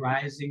 ascending or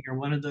rising, or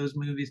one of those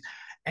movies.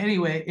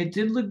 Anyway, it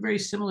did look very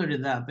similar to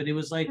that, but it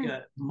was like Mm.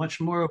 a much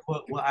more of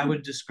what I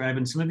would describe,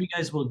 and some of you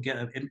guys will get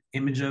an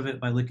image of it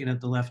by looking at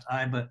the left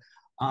eye, but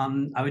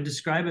I would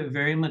describe it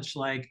very much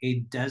like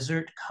a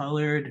desert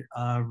colored,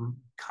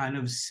 kind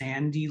of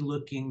sandy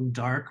looking,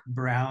 dark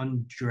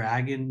brown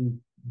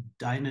dragon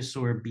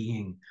dinosaur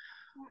being.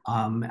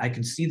 I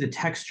could see the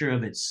texture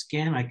of its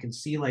skin. I could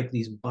see like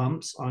these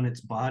bumps on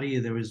its body.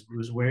 It was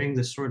wearing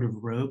this sort of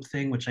robe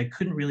thing, which I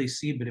couldn't really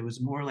see, but it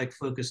was more like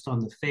focused on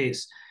the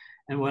face.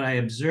 And what I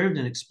observed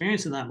and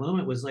experienced in that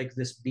moment was like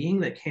this being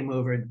that came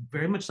over,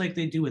 very much like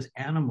they do with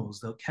animals.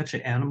 They'll catch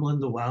an animal in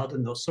the wild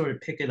and they'll sort of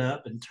pick it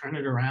up and turn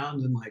it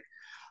around. And like,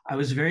 I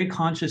was very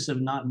conscious of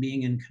not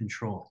being in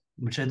control,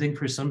 which I think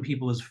for some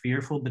people is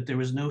fearful, but there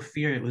was no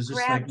fear. It was just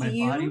like Grabbed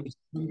my body you. was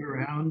turned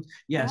around.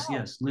 Yes, Oh,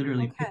 yes,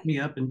 literally picked okay. me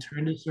up and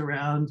turned us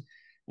around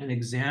and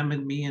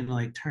examined me and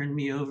like turned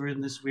me over in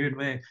this weird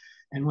way.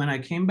 And when I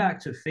came back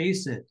to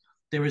face it,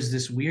 there was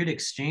this weird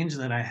exchange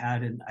that I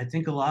had. And I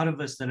think a lot of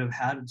us that have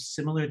had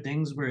similar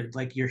things where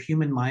like your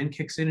human mind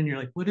kicks in and you're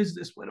like, what is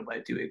this? What am I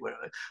doing? What,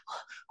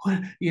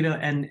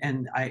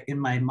 and I, in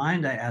my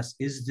mind, I asked,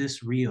 is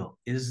this real?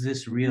 Is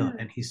this real? Mhm.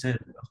 And he said,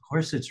 of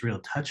course it's real.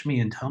 Touch me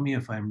and tell me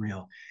if I'm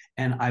real.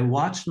 And I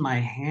watched my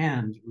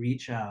hand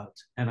reach out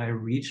and I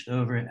reached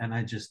over and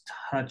I just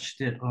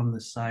touched it on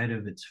the side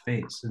of its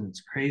face. And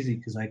it's crazy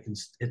because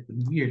it's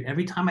weird.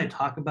 Every time I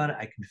talk about it,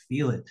 I can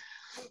feel it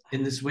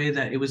in this way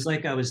that it was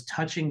like I was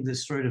touching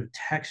this sort of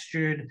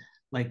textured,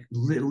 like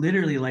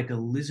literally like a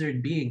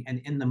lizard being. And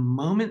in the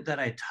moment that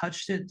I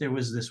touched it, there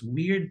was this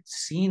weird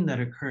scene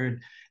that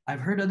occurred. I've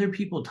heard other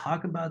people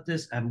talk about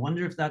this. I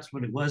wonder if that's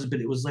what it was,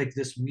 but it was like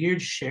this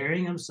weird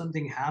sharing of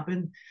something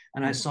happened.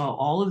 And I saw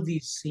all of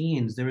these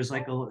scenes. There was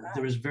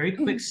very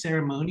quick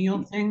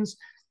ceremonial things.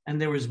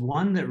 And there was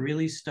one that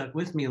really stuck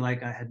with me,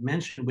 like I had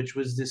mentioned, which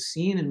was this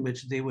scene in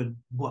which they would,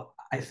 what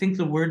I think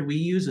the word we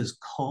use is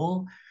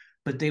cull,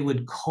 but they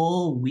would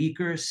cull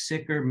weaker,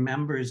 sicker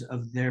members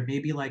of their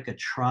maybe like a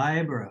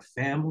tribe or a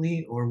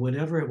family or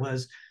whatever it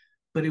was.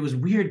 But it was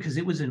weird because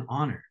it was an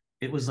honor.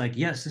 It was like,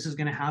 yes, this is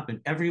going to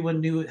happen.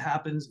 Everyone knew it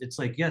happens. It's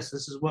like, yes,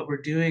 this is what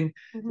we're doing.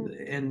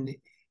 Mhm. And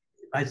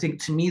I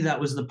think to me, that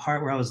was the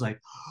part where I was like,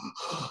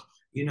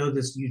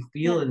 this, you Yeah.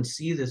 feel and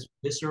see this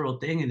visceral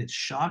thing and it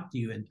shocked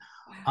you. And,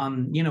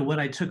 Wow. what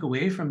I took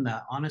away from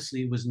that,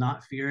 honestly, was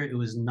not fear. It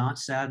was not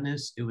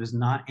sadness. It was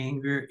not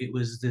anger. It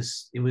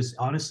was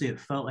honestly, it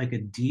felt like a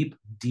deep,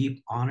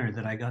 deep honor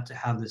that I got to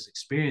have this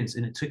experience.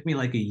 And it took me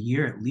like a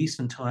year at least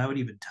until I would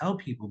even tell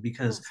people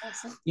because,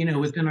 That's awesome.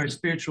 within our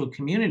spiritual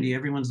community,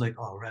 everyone's like,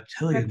 oh,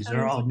 reptilians, they're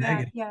Reptilians are all bad.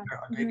 negative. Yeah.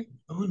 They Hmm. can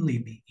only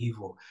be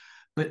evil.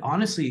 But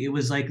honestly, it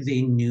was like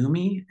they knew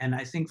me. And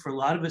I think for a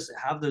lot of us that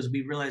have those,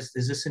 we realized,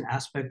 is this an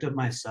aspect of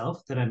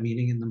myself that I'm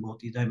meeting in the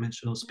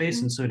multidimensional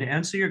space? And Hmm. so to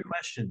answer your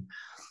question,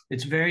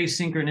 it's very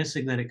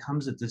synchronistic that it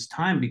comes at this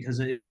time because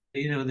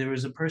there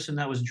was a person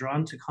that was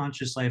drawn to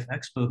Conscious Life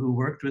Expo who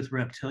worked with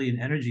reptilian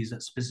energies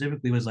that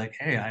specifically was like,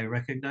 hey, I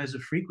recognize a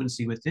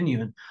frequency within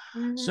you. And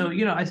so,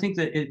 Hmm. I think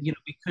that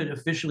we could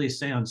officially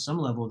say on some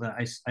level that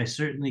I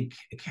certainly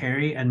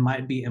carry and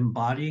might be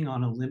embodying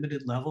on a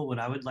limited level what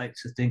I would like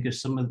to think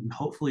is some of,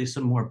 hopefully,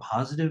 some more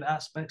positive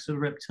aspects of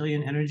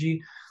reptilian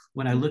energy.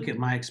 When I look at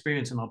Hmm. my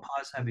experience, and I'll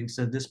pause having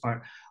said this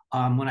part,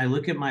 when I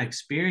look at my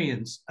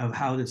experience of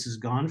how this has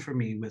gone for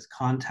me with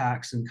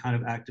contacts and kind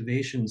of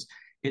activations,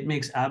 it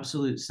makes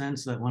absolute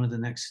sense that one of the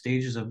next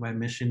stages of my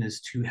mission is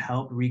to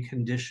help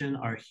recondition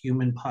our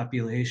human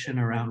population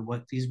around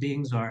what these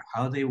beings are,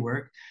 how they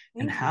work,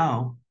 and Thank you.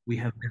 how we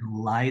have been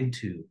lied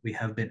to. We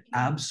have been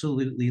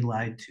absolutely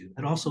lied to,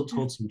 and also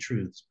told some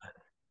truths. But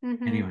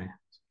Hmm. anyway,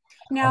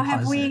 Now, I'll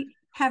pause there.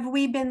 have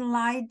we been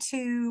lied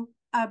to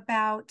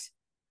about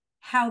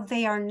how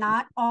they are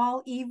not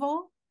all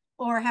evil,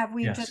 or have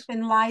we just Yes.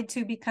 been lied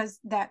to because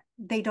that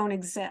they don't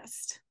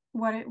exist?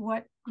 What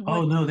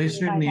Oh do no, they you mean by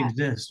certainly that?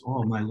 exist.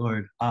 Oh my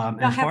lord. Now,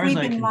 As have far we as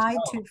I been can lied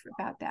to tell,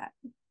 about that?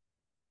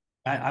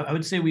 I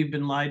would say we've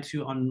been lied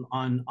to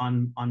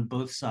on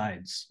both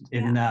sides.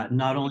 In Yeah. that,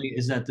 not only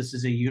is that this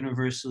is a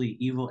universally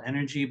evil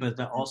energy, but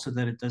that also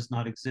that it does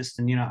not exist.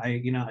 And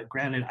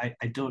granted,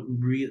 I don't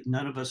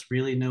none of us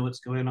really know what's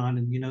going on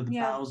in the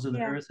Yeah. bowels of the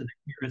Yeah. earth and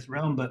the earth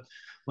realm. But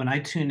when I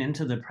tune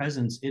into the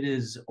presence, it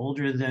is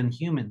older than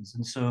humans,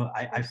 and so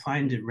I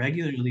find Absolutely. it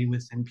regularly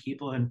within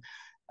people. And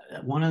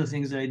one of the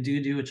things that I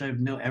do, which I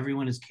know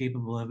everyone is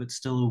capable of, it's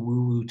still a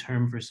woo-woo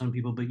term for some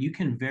people, but you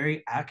can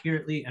very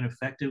accurately and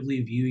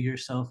effectively view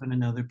yourself in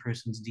another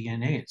person's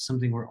DNA. It's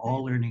something we're Right.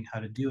 all learning how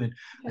to do. And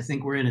I Yes.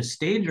 think we're in a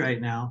stage right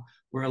now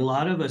where a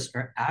lot of us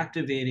are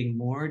activating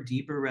more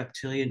deeper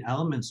reptilian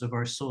elements of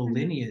our soul Hmm.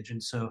 lineage.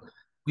 And so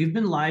we've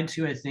been lied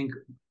to, I think,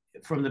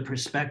 from the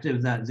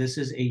perspective that this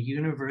is a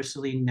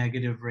universally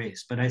negative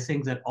race. But I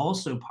think that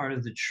also part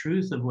of the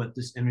truth of what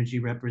this energy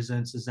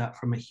represents is that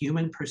from a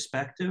human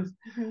perspective,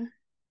 Hmm.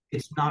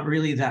 it's not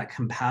really that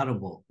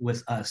compatible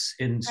with us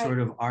in Right. sort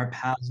of our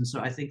paths. And so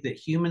I think that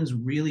humans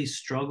really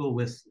struggle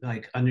with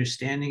like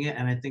understanding it.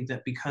 And I think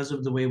that because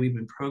of the way we've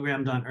been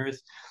programmed on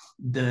earth,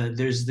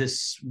 there's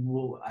this,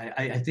 well,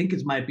 I think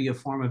it might be a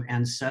form of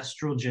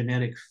ancestral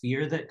genetic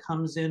fear that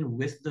comes in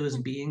with those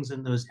beings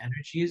and those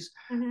energies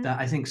Hmm. that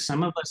I think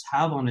some of us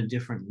have on a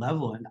different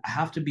level. And I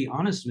have to be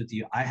honest with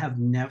you, I have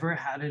never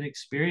had an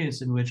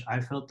experience in which I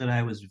felt that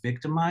I was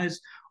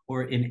victimized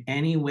or in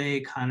any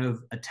way kind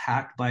of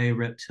attacked by a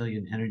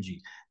reptilian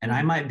energy. And I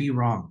Hmm. might be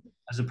wrong.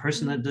 As a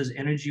person Hmm. that does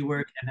energy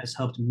work and has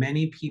helped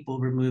many people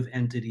remove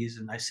entities,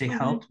 and I say Hmm.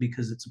 helped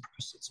because it's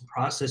a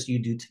process you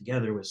do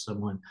together with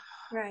someone.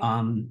 Right.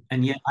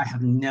 And yet I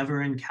have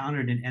never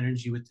encountered an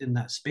energy within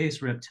that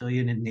space,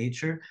 reptilian in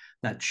nature,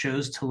 that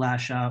chose to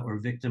lash out or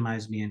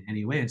victimize me in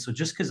any way. And so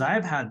just because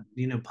I've had,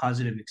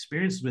 positive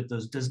experiences with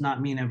those does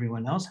not mean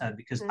everyone else had,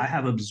 because I Hmm.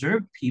 have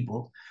observed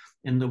people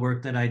in the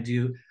work that I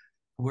do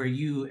where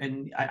you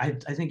and I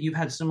think you've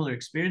had similar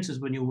experiences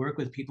when you work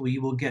with people.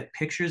 You will get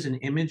pictures and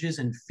images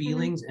and Hmm.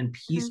 feelings and Hmm.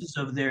 pieces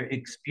of their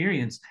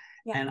experience.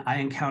 Yeah. And I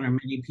encounter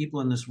many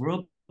people in this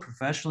world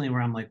professionally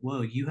where I'm like,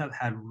 whoa, you have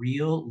had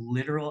real,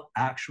 literal,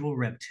 actual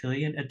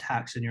reptilian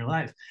attacks in your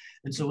life.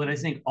 And so what I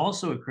think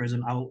also occurs,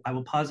 and I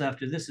will pause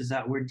after this, is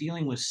that we're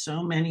dealing with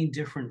so many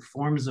different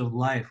forms of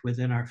life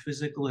within our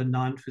physical and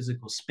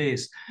non-physical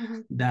space Mm-hmm.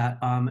 that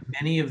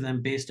many of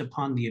them, based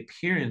upon the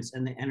appearance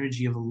and the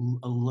energy of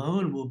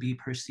alone, will be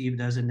perceived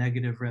as a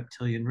negative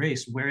reptilian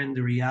race, wherein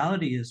the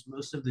reality is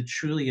most of the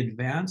truly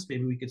advanced,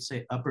 maybe we could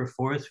say upper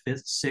fourth,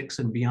 fifth, sixth,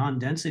 and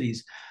beyond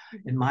densities,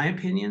 in my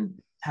opinion,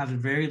 have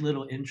very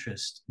little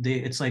interest.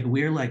 It's like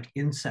we're like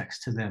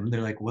insects to them.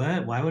 They're like,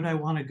 what? Why would I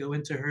want to go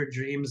into her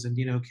dreams and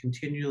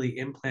continually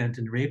implant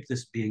and rape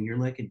this being? You're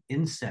like an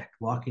insect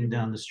walking Mm-hmm.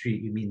 down the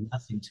street. You mean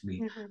nothing to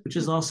me, which Mm-hmm.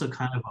 is also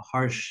kind of a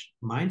harsh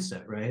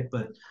mindset, right?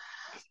 But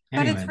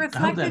But it's anyway, I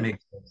hope that reflected.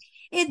 makes sense.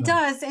 It But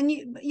does, and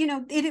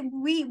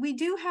we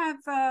do have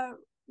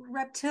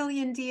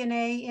reptilian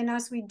DNA in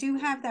us. We do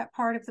have that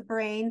part of the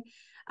brain,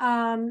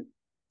 um,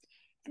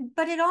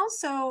 but it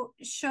also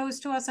shows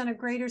to us on a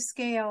greater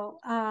scale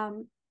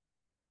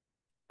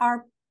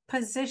our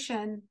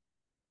position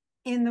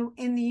in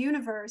the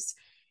universe,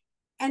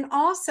 and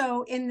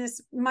also in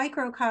this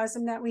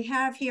microcosm that we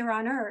have here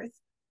on Earth.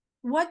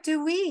 What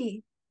do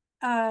we?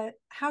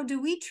 How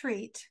do we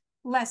treat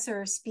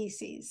lesser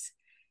species?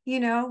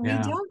 yeah,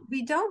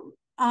 We don't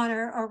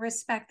honor or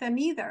respect them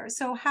either.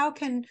 So how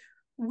can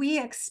we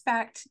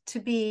expect to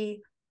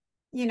be,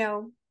 you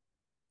know,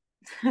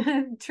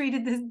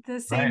 treated the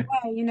same right.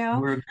 way?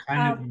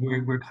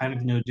 We're kind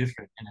of no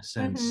different in a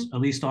sense, Mhm.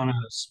 at least on a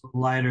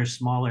lighter,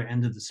 smaller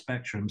end of the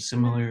spectrum. Mhm.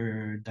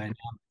 Similar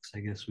dynamics, I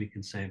guess we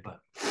could say. But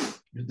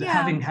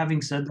Yeah.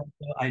 having said that,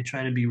 though, I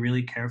try to be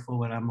really careful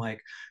when I'm like,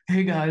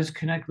 "Hey guys,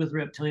 connect with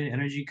reptilian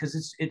energy,"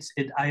 because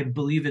I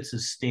believe it's a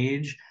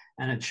stage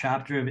and a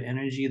chapter of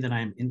energy that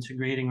I'm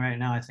integrating right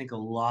now. I think a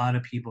lot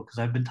of people, because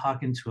I've been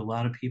talking to a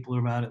lot of people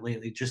about it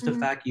lately, just the Mhm.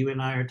 fact you and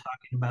I are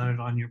talking about it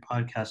on your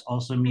podcast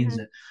also means Mhm.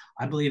 that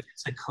I believe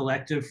it's a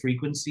collective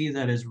frequency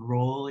that is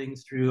rolling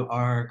through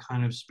our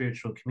kind of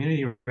spiritual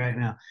community right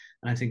now.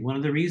 And I think one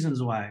of the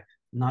reasons why,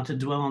 not to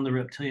dwell on the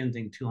reptilian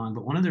thing too long,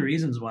 but one of the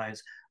reasons why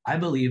is I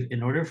believe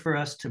in order for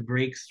us to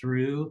break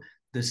through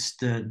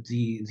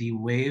the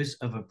waves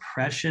of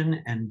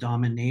oppression and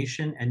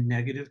domination and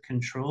negative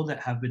control that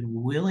have been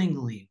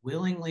willingly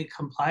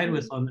complied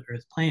with Mhm. on the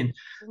earth plane,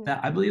 Mhm.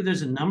 that I believe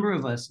there's a number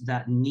of us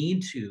that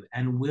need to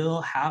and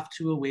will have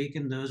to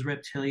awaken those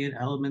reptilian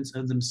elements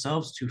of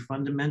themselves to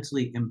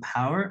fundamentally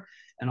empower.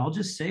 And I'll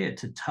just say it,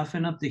 to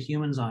toughen up the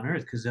humans on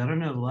earth. Because I don't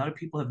know, a lot of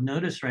people have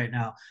noticed right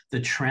now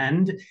the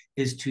trend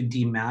is to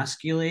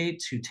demasculate,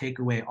 to take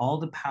away all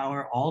the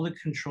power, all the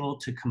control,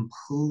 to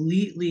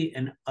completely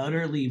and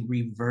utterly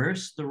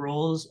reverse the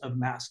roles of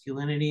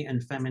masculinity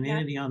and Yeah.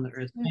 femininity on the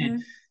earth plane.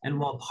 Mhm. And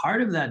while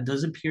part of that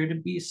does appear to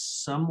be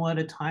somewhat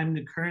a timed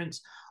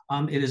occurrence,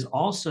 it is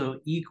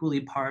also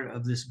equally part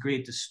of this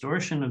great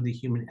distortion of the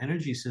human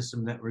energy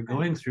system that we're Right.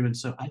 going through. And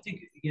so I think,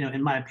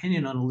 in my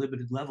opinion, on a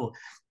limited level,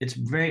 it's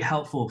very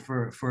helpful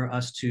for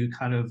us to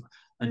kind of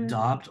Mhm.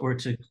 adopt or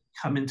to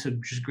come into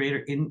just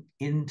greater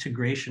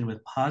integration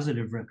with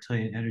positive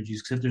reptilian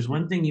energies. Because if there's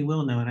one thing you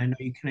will know, and I know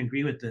you can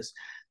agree with this,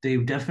 they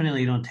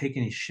definitely don't take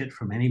any shit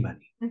from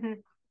anybody.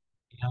 Mhm.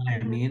 You know what I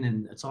Mhm. mean?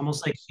 And it's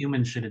almost like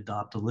humans should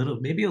adopt a little,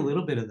 maybe a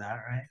little bit of that,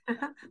 right?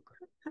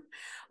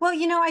 Well,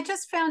 I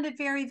just found it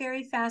very,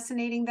 very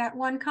fascinating that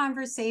one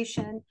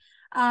conversation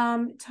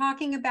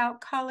talking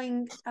about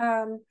culling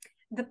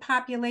the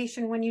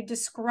population when you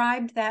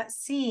described that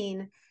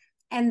scene.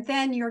 And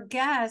then your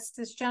guest,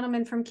 this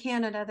gentleman from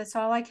Canada, that's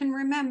all I can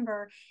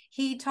remember,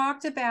 he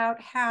talked about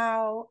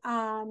how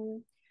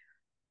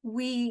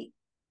we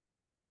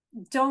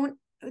don't,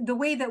 the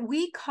way that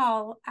we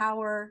call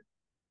our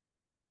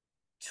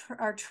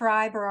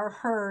tribe or our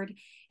herd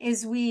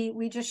is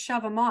we just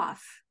shove them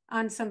off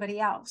on somebody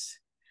else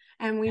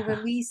and we Yeah.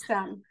 release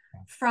them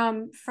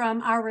from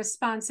our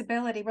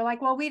responsibility. We're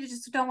like, well, we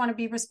just don't want to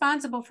be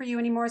responsible for you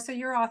anymore, so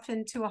you're off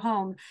into a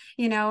home,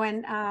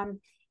 and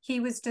he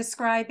was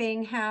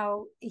describing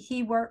how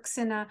he works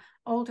in a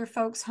older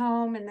folks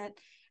home, and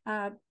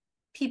that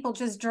people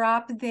just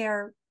drop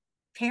their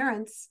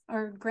parents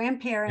or Yeah,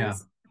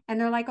 grandparents and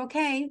they're like,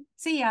 okay,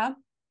 see ya.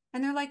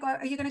 And they're like,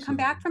 are you going to come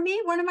back absolutely.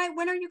 for me?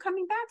 When are you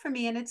coming back for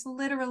me? And it's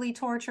literally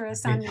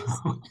torturous I on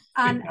these, know.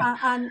 on,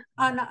 Yeah.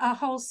 on a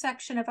whole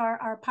section of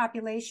our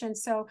population.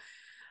 So,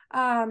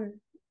 um,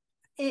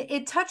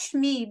 it touched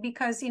me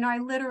because, I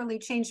literally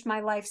changed my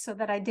life so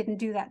that I didn't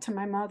do that to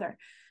my mother.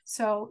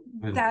 So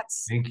Good.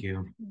 that's, Thank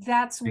you.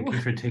 that's, Thank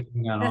you for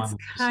taking that that's on,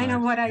 kind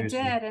of Josiah. what I Seriously.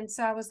 did. And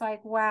so I was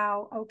like,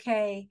 wow,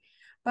 okay.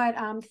 But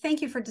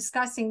thank you for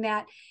discussing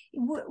that.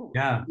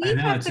 Yeah, I We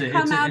know. have to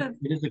come out of,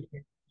 It is a,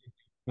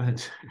 go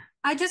ahead.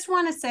 I just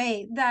want to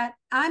say that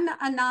I'm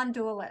a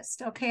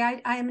non-dualist.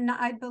 Okay,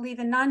 I believe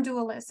in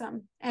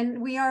non-dualism,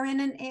 and we are in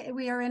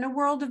a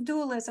world of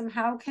dualism.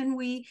 How can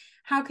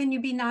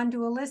you be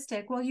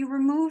non-dualistic? Well, you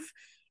remove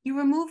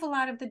a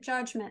lot of the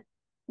judgment.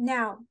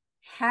 Now,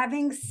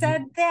 having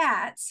said Mhm.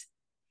 that,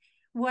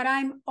 what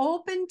I'm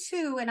open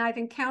to, and I've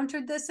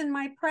encountered this in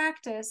my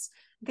practice,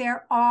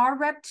 there are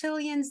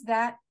reptilians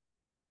that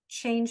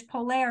change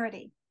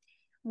polarity.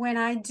 When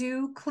I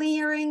do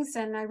clearings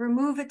and I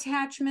remove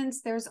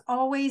attachments, there's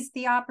always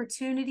the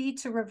opportunity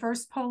to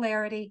reverse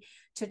polarity,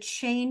 to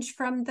change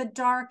from the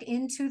dark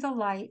into the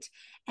light,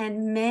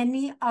 and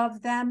many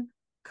of them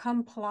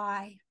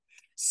comply.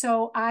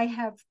 So I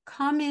have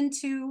come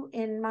into,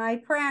 in my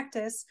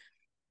practice,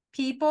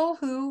 people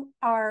who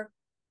are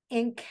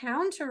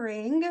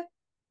encountering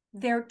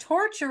their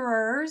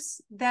torturers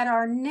that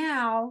are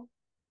now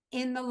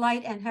in the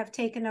light and have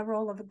taken a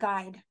role of a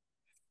guide.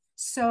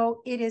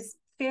 So it is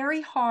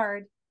very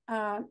hard.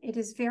 It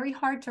is very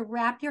hard to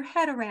wrap your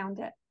head around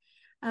it.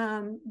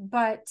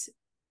 But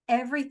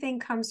everything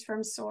comes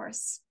from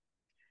source,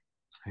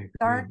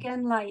 dark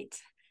and light.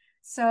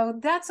 So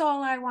that's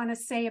all I want to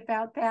say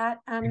about that.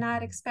 I'm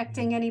not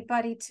expecting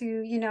anybody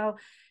to,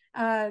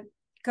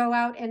 go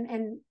out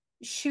and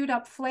shoot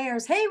up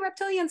flares. Hey,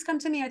 reptilians, come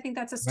to me. I think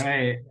that's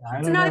Right. I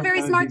it's don't not a know if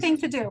very that would be. smart thing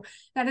to do.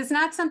 That is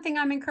not something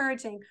I'm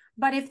encouraging.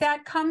 But if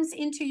that comes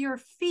into your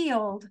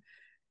field,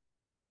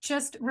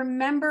 just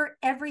remember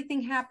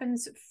everything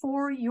happens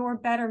for your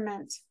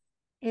betterment.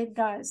 It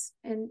does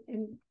in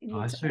Oh,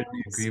 I its certainly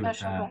own agree with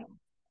special that. way.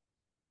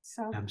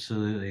 So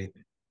Absolutely.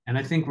 And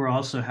I think we're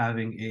also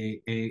having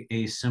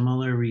a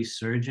similar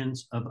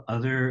resurgence of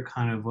other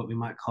kind of what we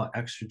might call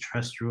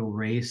extraterrestrial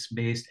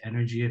race-based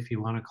energy, if you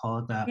want to call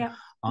it that, yeah.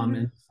 in Mm-hmm.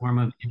 the form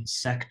of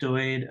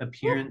insectoid Woo.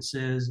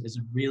 appearances is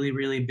a really,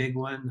 really big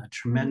one, a Mm-hmm.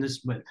 tremendous,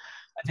 but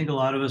I think a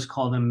lot of us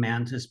call them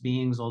mantis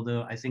beings,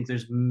 although I think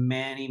there's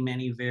many,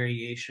 many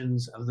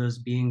variations of those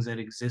beings that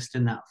exist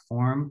in that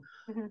form.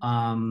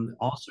 Mm-hmm.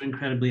 Also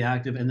incredibly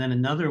active. And then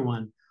another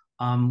one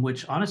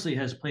which honestly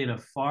has played a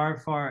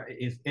far.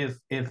 If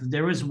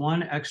there was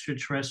one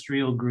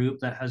extraterrestrial group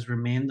that has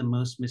remained the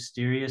most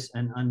mysterious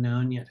and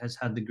unknown, yet has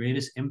had the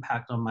greatest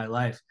impact on my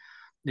life,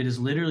 it is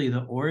literally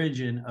the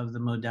origin of the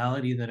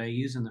modality that I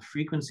use and the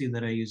frequency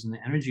that I use and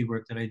the energy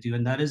work that I do,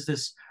 and that is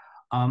this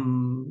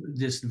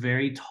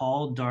very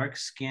tall,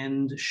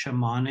 dark-skinned,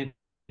 shamanic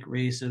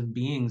race of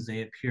beings.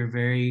 They appear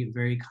very,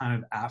 very kind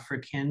of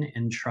African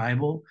and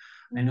tribal.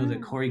 I know that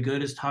Mm-hmm. Corey Good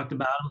has talked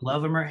about him,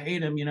 love him or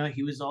hate him.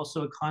 He was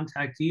also a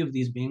contactee of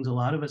these beings. A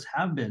lot of us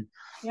have been.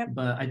 Yep.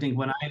 But I think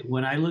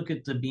when I look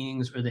at the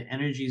beings or the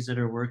energies that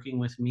are working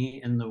with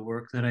me in the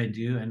work that I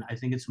do, and I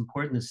think it's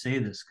important to say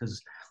this because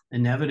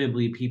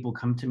inevitably people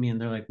come to me and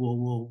they're like,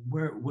 well,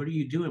 what are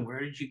you doing?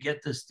 Where did you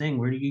get this thing?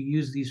 Where do you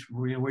use these?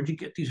 Where did you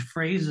get these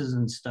phrases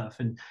and stuff?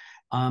 And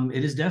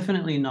it is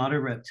definitely not a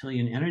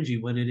reptilian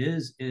energy. What it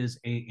is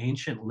a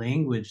ancient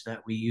language that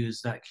we use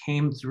that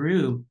came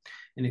through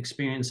an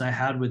experience I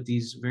had with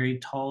these very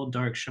tall,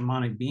 dark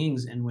shamanic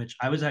beings, in which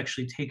I was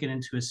actually taken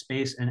into a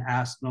space and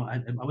asked. No,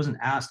 I wasn't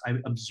asked. I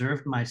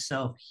observed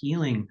myself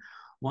healing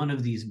one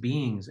of these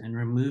beings and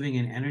removing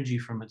an energy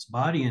from its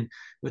body. And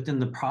within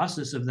the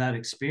process of that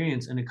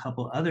experience and a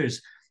couple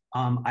others,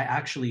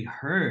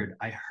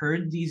 I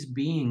heard these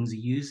beings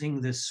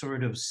using this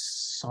sort of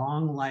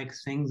song-like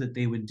thing that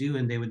they would do,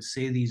 and they would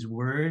say these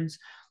words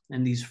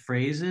and these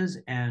phrases.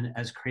 And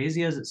as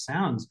crazy as it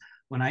sounds,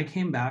 when I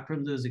came back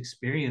from those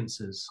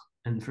experiences,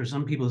 and for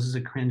some people this is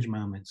a cringe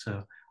moment,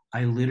 so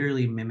I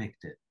literally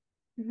mimicked it.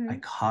 I Mm-hmm.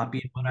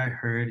 copied what I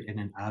heard in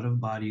an out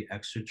of body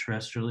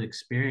extraterrestrial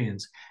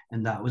experience.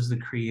 And that was the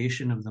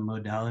creation of the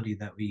modality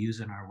that we use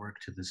in our work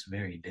to this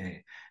very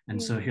day.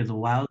 And so, here, Beautiful.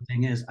 the wild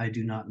thing is, I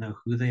do not know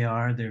who they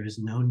are. There is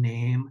no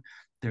name,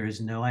 there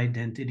is no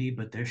identity,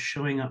 but they're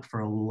showing up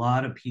for a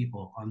lot of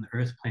people on the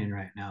earth plane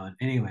right now. And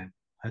anyway,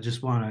 I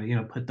just want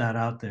to, put that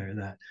out there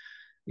that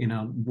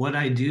what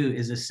I do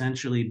is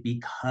essentially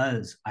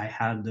because I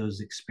had those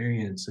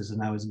experiences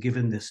and I was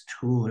given this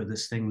tool or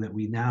this thing that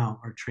we now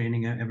are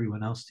training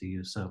everyone else to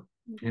use. So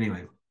Mm-hmm.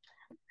 anyway,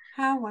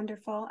 How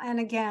wonderful. And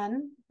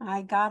again,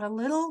 I got a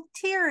little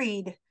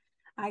teary-eyed.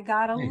 I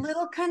got a nice.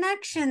 little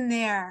connection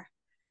there.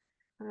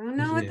 I don't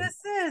know what Yeah.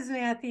 this is,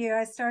 Matthew.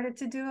 I started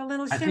to do a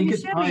little I think shimmy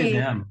it's probably shimmy.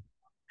 them.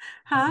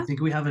 I Huh? think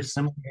we have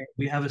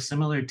a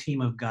similar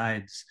team of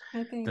guides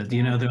I think, that,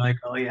 yeah. they're like,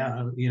 oh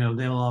yeah,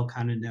 they'll all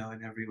kind of know,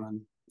 and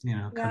everyone,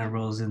 kind Yeah. of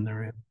rolls in the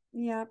room.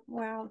 Yeah.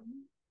 Wow.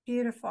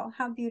 Beautiful.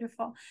 How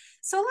beautiful.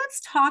 So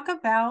let's talk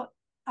about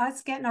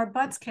us getting our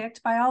butts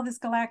kicked by all this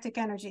galactic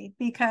energy,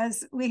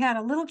 because we had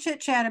a little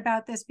chit chat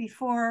about this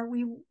before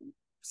we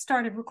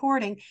started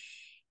recording.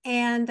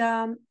 And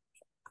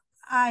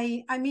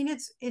I mean,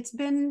 it's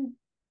been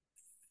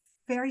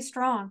very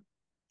strong.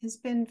 It's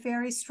been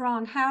very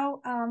strong.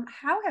 How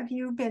have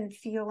you been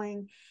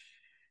feeling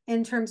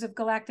in terms of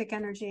galactic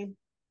energy?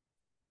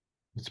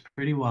 It's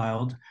pretty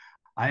wild.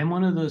 I am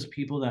one of those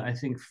people that I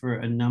think for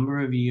a number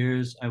of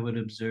years I would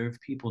observe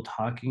people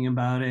talking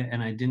about it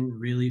and I didn't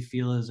really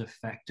feel as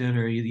affected,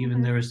 or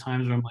even there Mm-hmm. was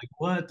times where I'm like,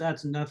 what?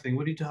 That's nothing.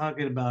 What are you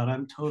talking about?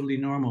 I'm totally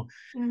normal.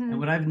 And Mm-hmm.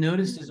 what I've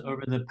noticed is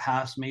over the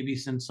past, maybe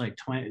since like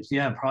 20,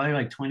 yeah, probably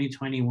like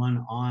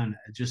 2021 on,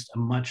 just a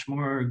much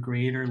more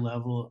greater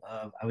level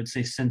of, I would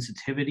say,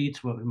 sensitivity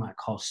to what we might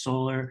call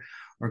solar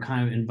or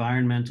kind of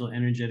environmental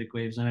energetic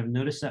waves. And I've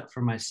noticed that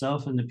for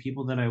myself and the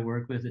people that I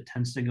work with, it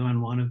tends to go in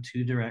one of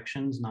two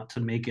directions, not to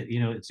make it,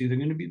 it's either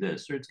going to be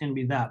this or it's going to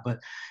be that. But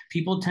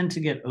people tend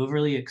to get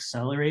overly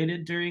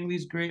accelerated during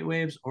these great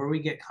waves, or we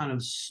get kind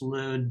of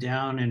slowed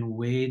down and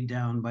weighed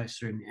down by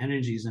certain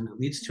energies. And it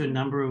leads to a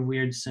number of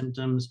weird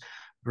symptoms: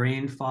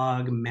 brain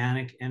fog,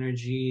 manic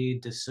energy,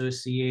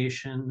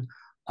 dissociation,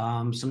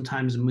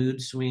 sometimes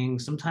mood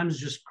swings, sometimes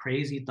just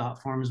crazy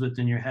thought forms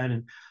within your head.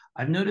 And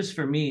I've noticed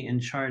for me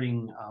in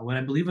charting, what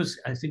I believe was,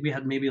 I think we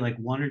had maybe like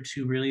one or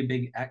two really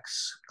big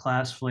X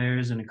class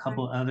flares and a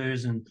couple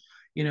others, and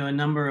a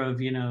number of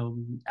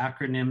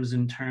acronyms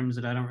and terms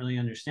that I don't really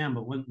understand.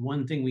 But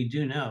one thing we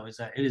do know is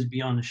that it is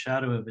beyond a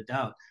shadow of a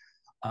doubt,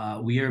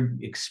 we are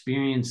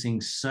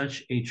experiencing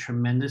such a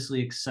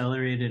tremendously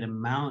accelerated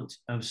amount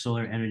of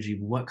solar energy.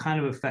 What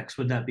kind of effects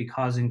would that be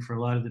causing for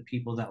a lot of the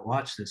people that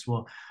watch this?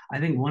 Well,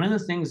 I think one of the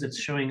things that's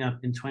showing up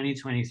in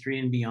 2023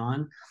 and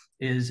beyond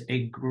is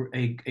a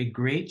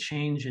great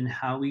change in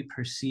how we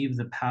perceive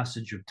the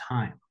passage of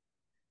time.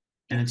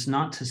 And it's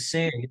not to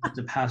say that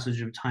the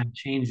passage of time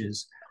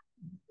changes,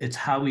 it's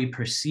how we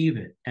perceive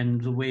it and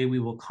the way we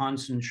will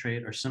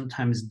concentrate or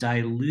sometimes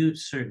dilute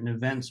certain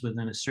events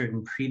within a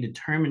certain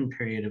predetermined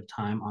period of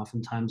time,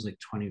 oftentimes like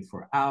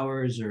 24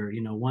 hours or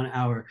 1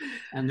 hour.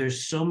 And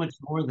there's so much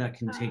more that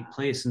can take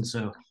place. And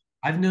so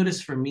I've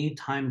noticed for me,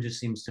 time just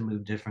seems to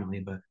move differently.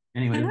 But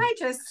anyway, Can I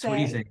just so what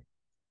do you say, think?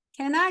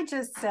 can I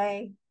just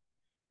say,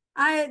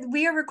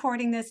 we are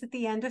recording this at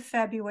the end of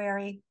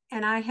February,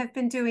 and I have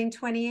been doing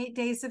 28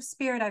 Days of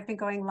Spirit. I've been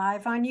going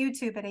live on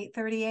YouTube at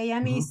 8:30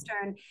 a.m.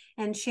 Eastern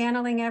and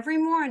channeling every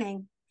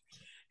morning.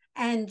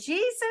 And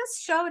Jesus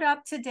showed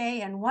up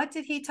today, and what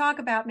did he talk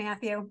about,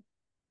 Matthew?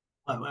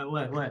 What are you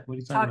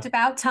talking Talked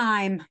about? about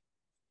time.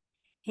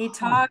 He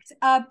talked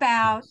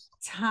about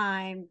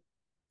time.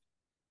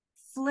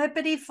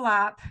 Flippity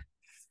flop.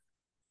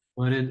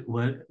 What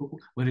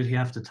did he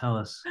have to tell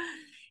us?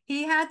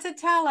 He had to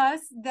tell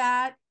us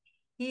that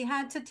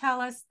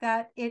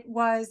it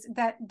was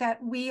that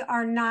we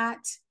are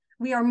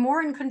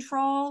more in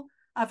control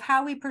of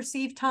how we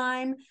perceive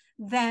time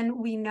than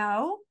we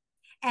know.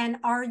 And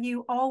are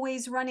you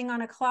always running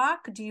on a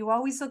clock? Do you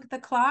always look at the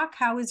clock?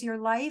 How is your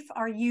life?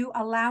 Are you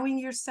allowing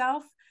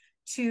yourself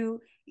to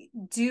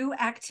do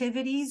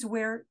activities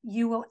where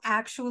you will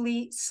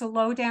actually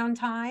slow down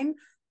time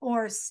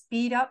or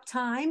speed up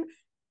time?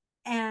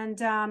 And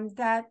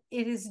that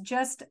it is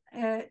just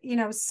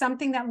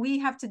something that we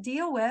have to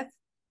deal with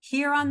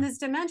here on this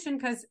dimension,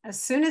 because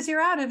as soon as you're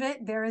out of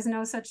it, there is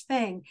no such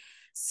thing.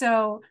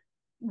 So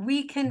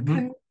we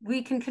can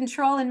we can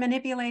control and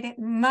manipulate it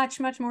much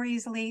more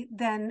easily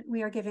than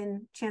we are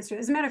given chance to.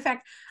 As a matter of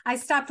fact, I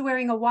stopped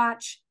wearing a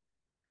watch.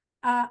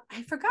 I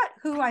forgot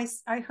who I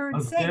heard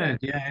say Good. it.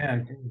 Yeah.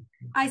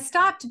 I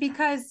stopped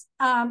because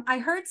I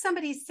heard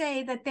somebody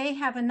say that they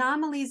have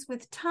anomalies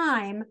with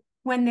time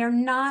when they're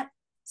not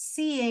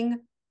seeing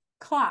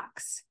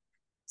clocks.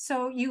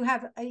 So you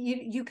have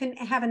you can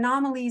have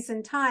anomalies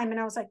in time, and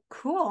I was like,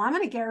 cool, I'm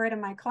going to get rid of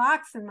my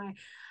clocks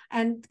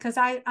and because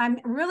I'm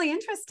really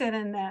interested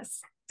in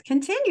this.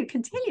 Continue.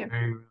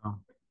 Very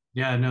real.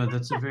 Yeah, no,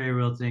 that's a very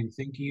real thing.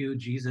 Thank you,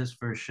 Jesus,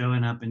 for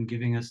showing up and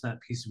giving us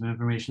that piece of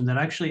information that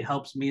actually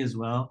helps me as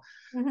well,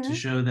 to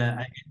show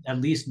that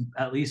at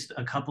least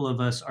a couple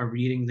of us are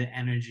reading the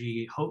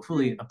energy,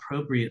 hopefully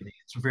appropriately.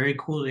 It's very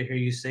cool to hear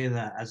you say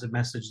that as a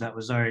message that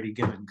was already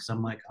given, because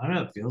I'm like, I don't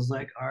know, it feels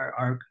like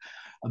our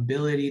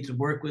ability to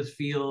work with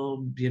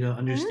field,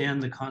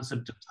 understand the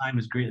concept of time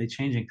is greatly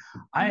changing.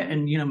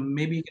 And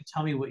maybe you can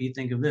tell me what you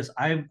think of this.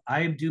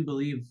 I do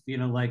believe,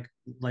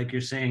 like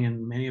you're saying,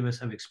 and many of us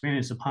have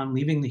experienced, upon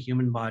leaving the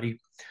human body,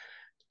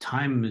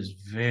 time is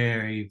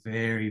very,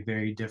 very,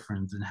 very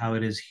different than how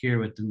it is here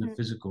within the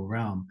physical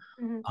realm.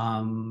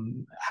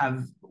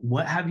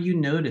 What have you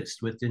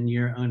noticed within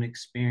your own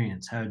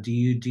experience? How do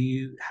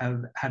you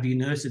have you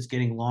noticed it's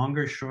getting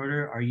longer,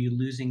 shorter? Are you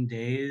losing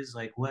days?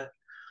 Like what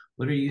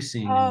are you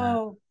seeing in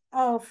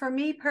that? For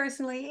me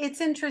personally,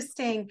 it's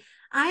interesting.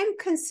 I'm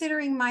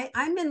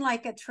in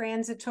like a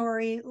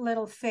transitory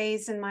little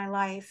phase in my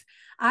life.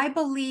 I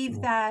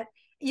believe that,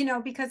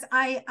 because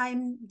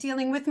I'm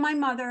dealing with my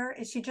mother.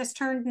 She just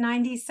turned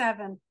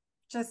 97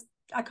 just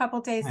a couple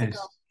days ago.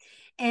 Nice.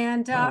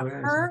 And Oh,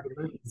 nice.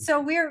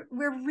 so we're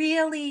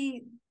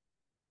really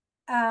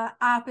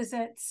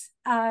opposites.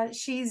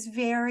 She's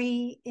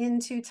very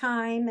into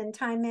time and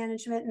time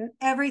management, and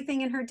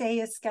everything in her day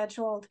is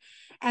scheduled.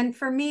 And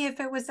for me, if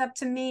it was up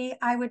to me,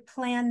 I would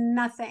plan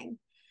nothing.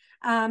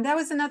 That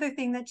was another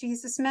thing that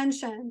Jesus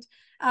mentioned.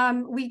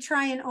 We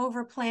try and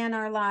overplan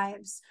our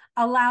lives,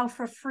 allow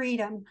for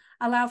freedom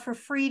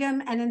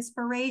and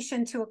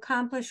inspiration to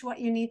accomplish what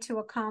you need to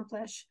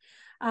accomplish.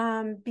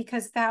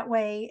 Because that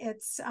way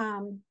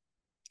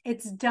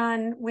it's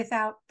done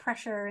without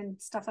pressure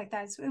and stuff like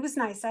that. It was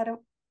nice. I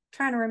don't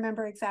trying to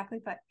remember exactly,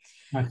 but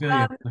I feel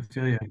you. I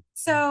feel you.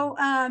 So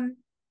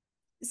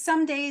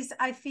some days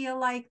I feel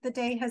like the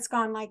day has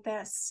gone like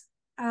this.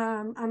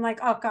 I'm like,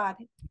 oh God,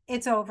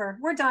 it's over.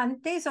 We're done.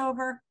 Day's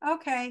over.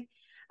 Okay.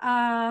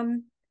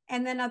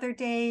 and then other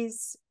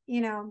days,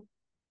 you know,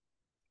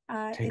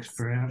 Takes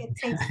forever. it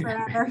takes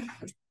forever.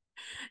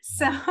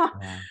 So,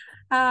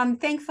 Yeah.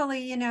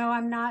 thankfully, you know,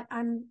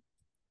 I'm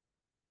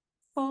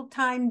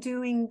full-time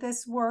doing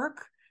this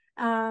work,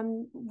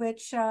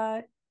 which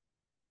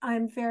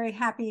I'm very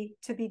happy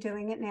to be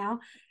doing it now,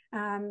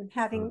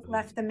 having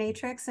left the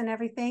matrix and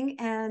everything.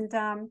 And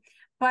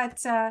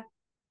but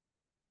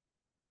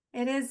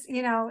it is,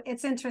 you know,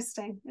 it's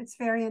interesting. It's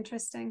very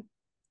interesting,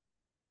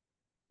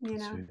 you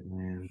know.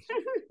 Certainly is.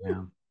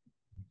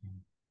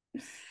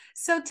 Yeah.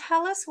 So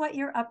tell us what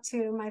you're up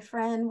to, my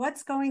friend.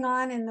 What's going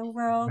on in the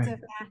world Right. of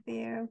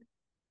Matthew?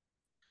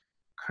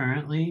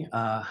 Currently,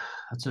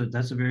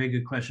 that's a very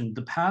good question.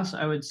 The past,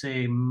 I would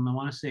say, I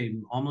want to say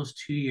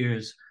almost 2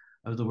 years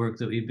of the work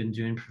that we've been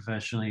doing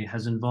professionally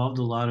has involved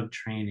a lot of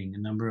training, a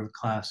number of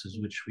classes,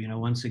 which, you know,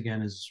 once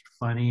again is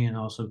funny and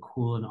also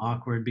cool and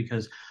awkward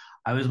because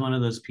I was one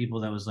of those people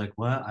that was like,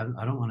 "What?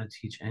 I don't want to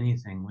teach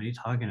anything. What are you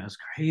talking about? It's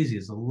crazy.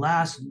 It's the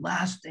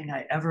last thing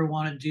I ever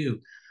want to do."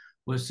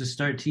 Was to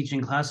start teaching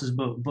classes.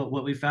 But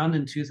what we found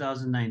in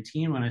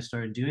 2019 when I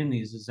started doing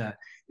these is that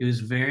it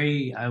was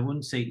very, I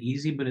wouldn't say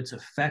easy, but it's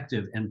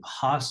effective and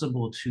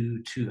possible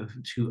to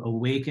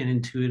awaken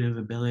intuitive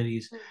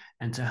abilities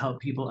and to help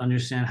people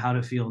understand how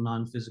to feel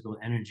non-physical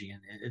energy.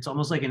 And it's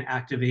almost like an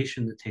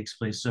activation that takes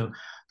place. So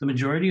the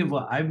majority of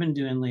what I've been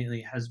doing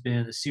lately has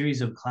been a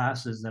series of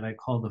classes that I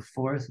call the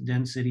fourth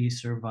density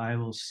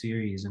survival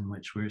series, in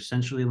which we're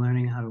essentially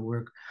learning how to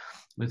work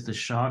with the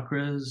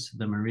chakras,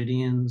 the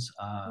meridians.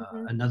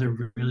 Mm-hmm.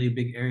 Another really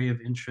big area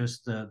of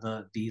interest,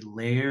 the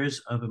layers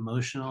of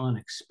emotional and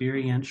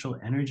experiential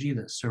energy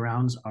that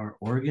surrounds our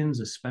organs,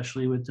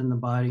 especially within the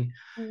body,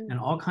 Mm-hmm. and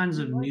all kinds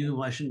of new,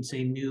 well, I shouldn't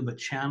say new, but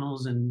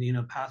channels and, you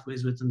know,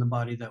 pathways within the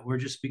body that we're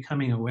just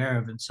becoming aware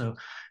of. And so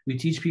we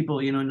teach people,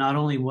 you know, not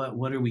only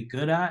what are we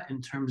good at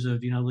in terms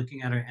of, you know,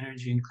 looking at our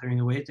energy and clearing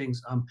away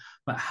things,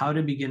 but how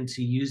to begin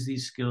to use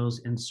these skills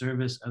in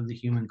service of the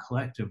human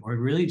collective, or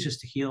really just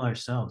to heal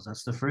ourselves.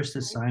 That's the first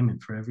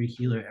assignment for every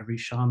healer, every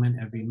shaman,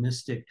 every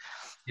mystic,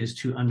 is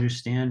to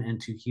understand and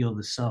to heal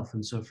the self.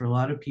 And so for a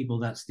lot of people,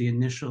 that's the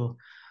initial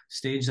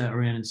stage that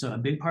we're in. And so a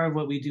big part of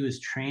what we do is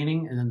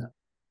training. And then the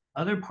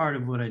other part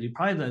of what I do,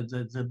 probably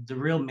the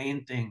real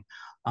main thing,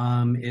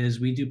 is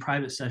we do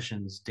private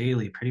sessions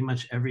daily, pretty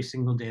much every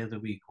single day of the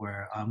week,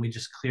 where we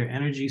just clear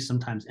energy,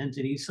 sometimes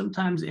entities,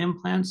 sometimes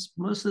implants,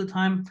 most of the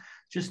time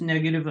just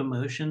negative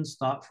emotions,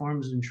 thought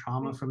forms, and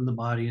trauma from the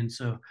body. And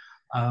so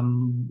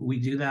we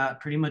do that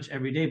pretty much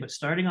every day. But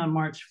starting on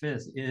March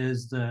 5th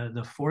is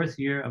the fourth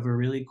year of a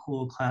really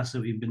cool class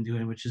that we've been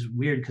doing, which is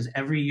weird because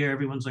every year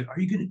everyone's like, "Are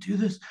you going to do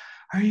this?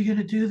 Are you going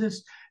to do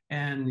this?"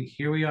 And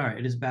here we are.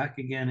 It is back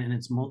again, and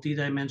it's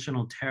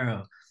multidimensional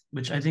tarot,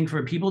 which I think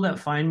for people that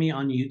find me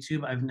on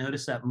YouTube, I've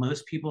noticed that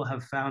most people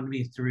have found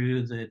me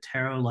through the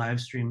tarot live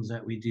streams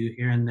that we do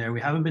here and there.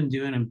 We haven't been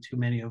doing them too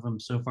many of them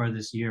so far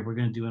this year. We're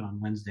going to do it on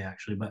Wednesday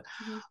actually, but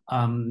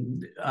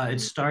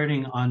it's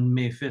starting on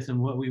May 5th. And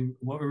what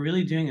we're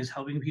really doing is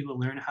helping people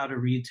learn how to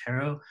read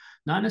tarot,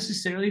 not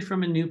necessarily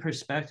from a new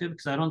perspective,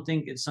 because I don't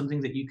think it's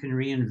something that you can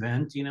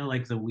reinvent. You know,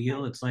 like the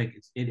wheel. It's like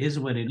it is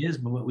what it is.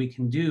 But what we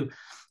can do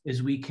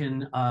is we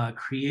can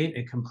create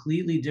a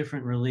completely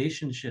different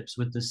relationships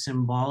with the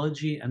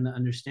symbology and the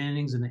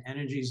understandings and the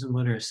energies and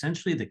what are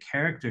essentially the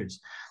characters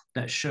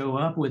that show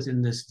up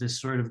within this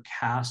sort of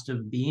cast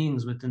of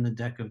beings within the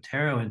deck of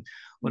tarot. And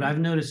what I've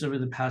noticed over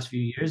the past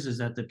few years is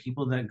that the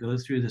people that go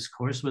through this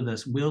course with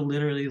us will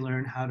literally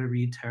learn how to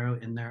read tarot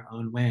in their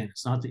own way. And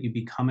it's not that you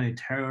become a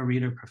tarot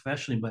reader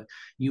professionally, but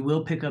you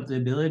will pick up the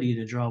ability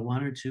to draw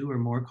one or two or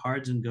more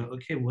cards and go,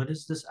 okay, what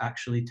is this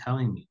actually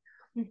telling me?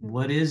 Mm-hmm.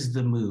 What is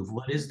the move?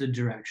 What is the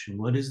direction?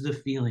 What is the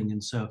feeling?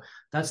 And so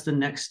that's the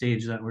next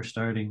stage that we're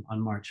starting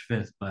on March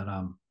 5th. But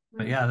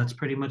yeah, that's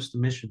pretty much the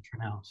mission for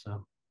now.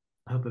 So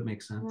I hope it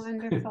makes sense.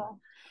 Wonderful.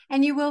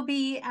 And you will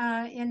be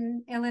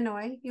in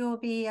Illinois. You will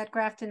be at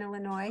Grafton,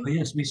 Illinois Oh,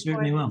 yes, we for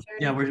certainly the will.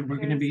 Yeah, Journey to we're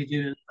going to Truth. be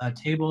doing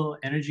table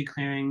energy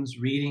clearings,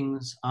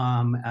 readings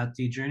at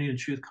the Journey to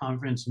Truth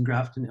conference in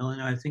Grafton,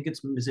 Illinois. I think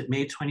is it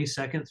May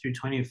 22nd through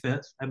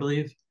 25th, I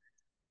believe.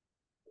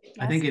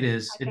 I Yes, think it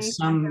is. I It's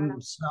think I don't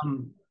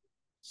know.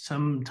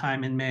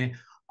 sometime in May.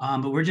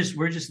 But we're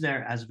just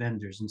there as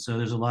vendors, and so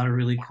there's a lot of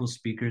really cool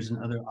speakers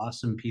and other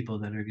awesome people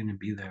that are going to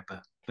be there.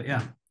 But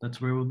yeah,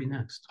 that's where we'll be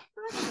next.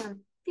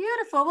 Awesome.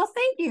 Beautiful. Well,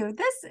 thank you.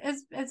 This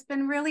is it's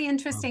been really Wow.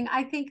 interesting.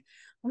 I think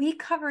we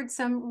covered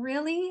some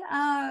really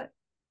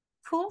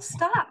cool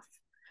stuff.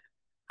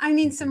 I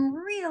mean, Thank you. some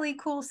really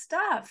cool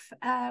stuff.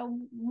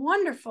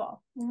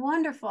 Wonderful,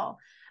 wonderful.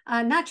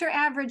 Not your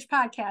average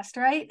podcast,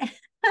 right?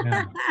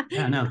 Yeah,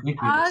 yeah, no,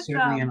 thank you. It's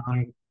certainly an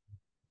Awesome.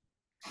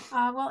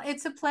 honor. Well,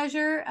 it's a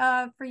pleasure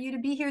for you to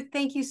be here.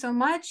 Thank you so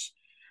much,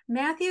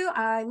 Matthew.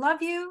 I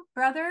love you,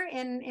 brother,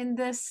 in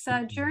this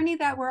journey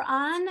that we're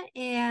on,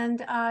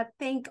 and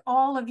thank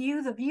all of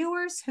you, the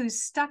viewers, who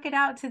stuck it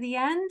out to the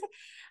end.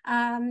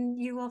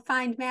 You will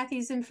find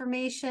Matthew's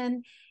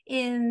information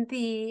in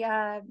the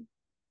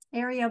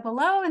area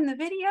below in the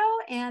video.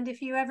 And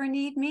if you ever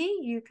need me,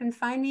 you can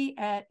find me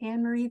at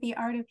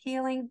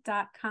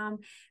AnneMarieTheArtOfHealing.com.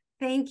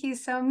 Thank you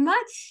so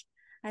much.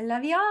 I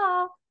love you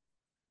all.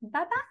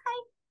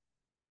 Bye-bye.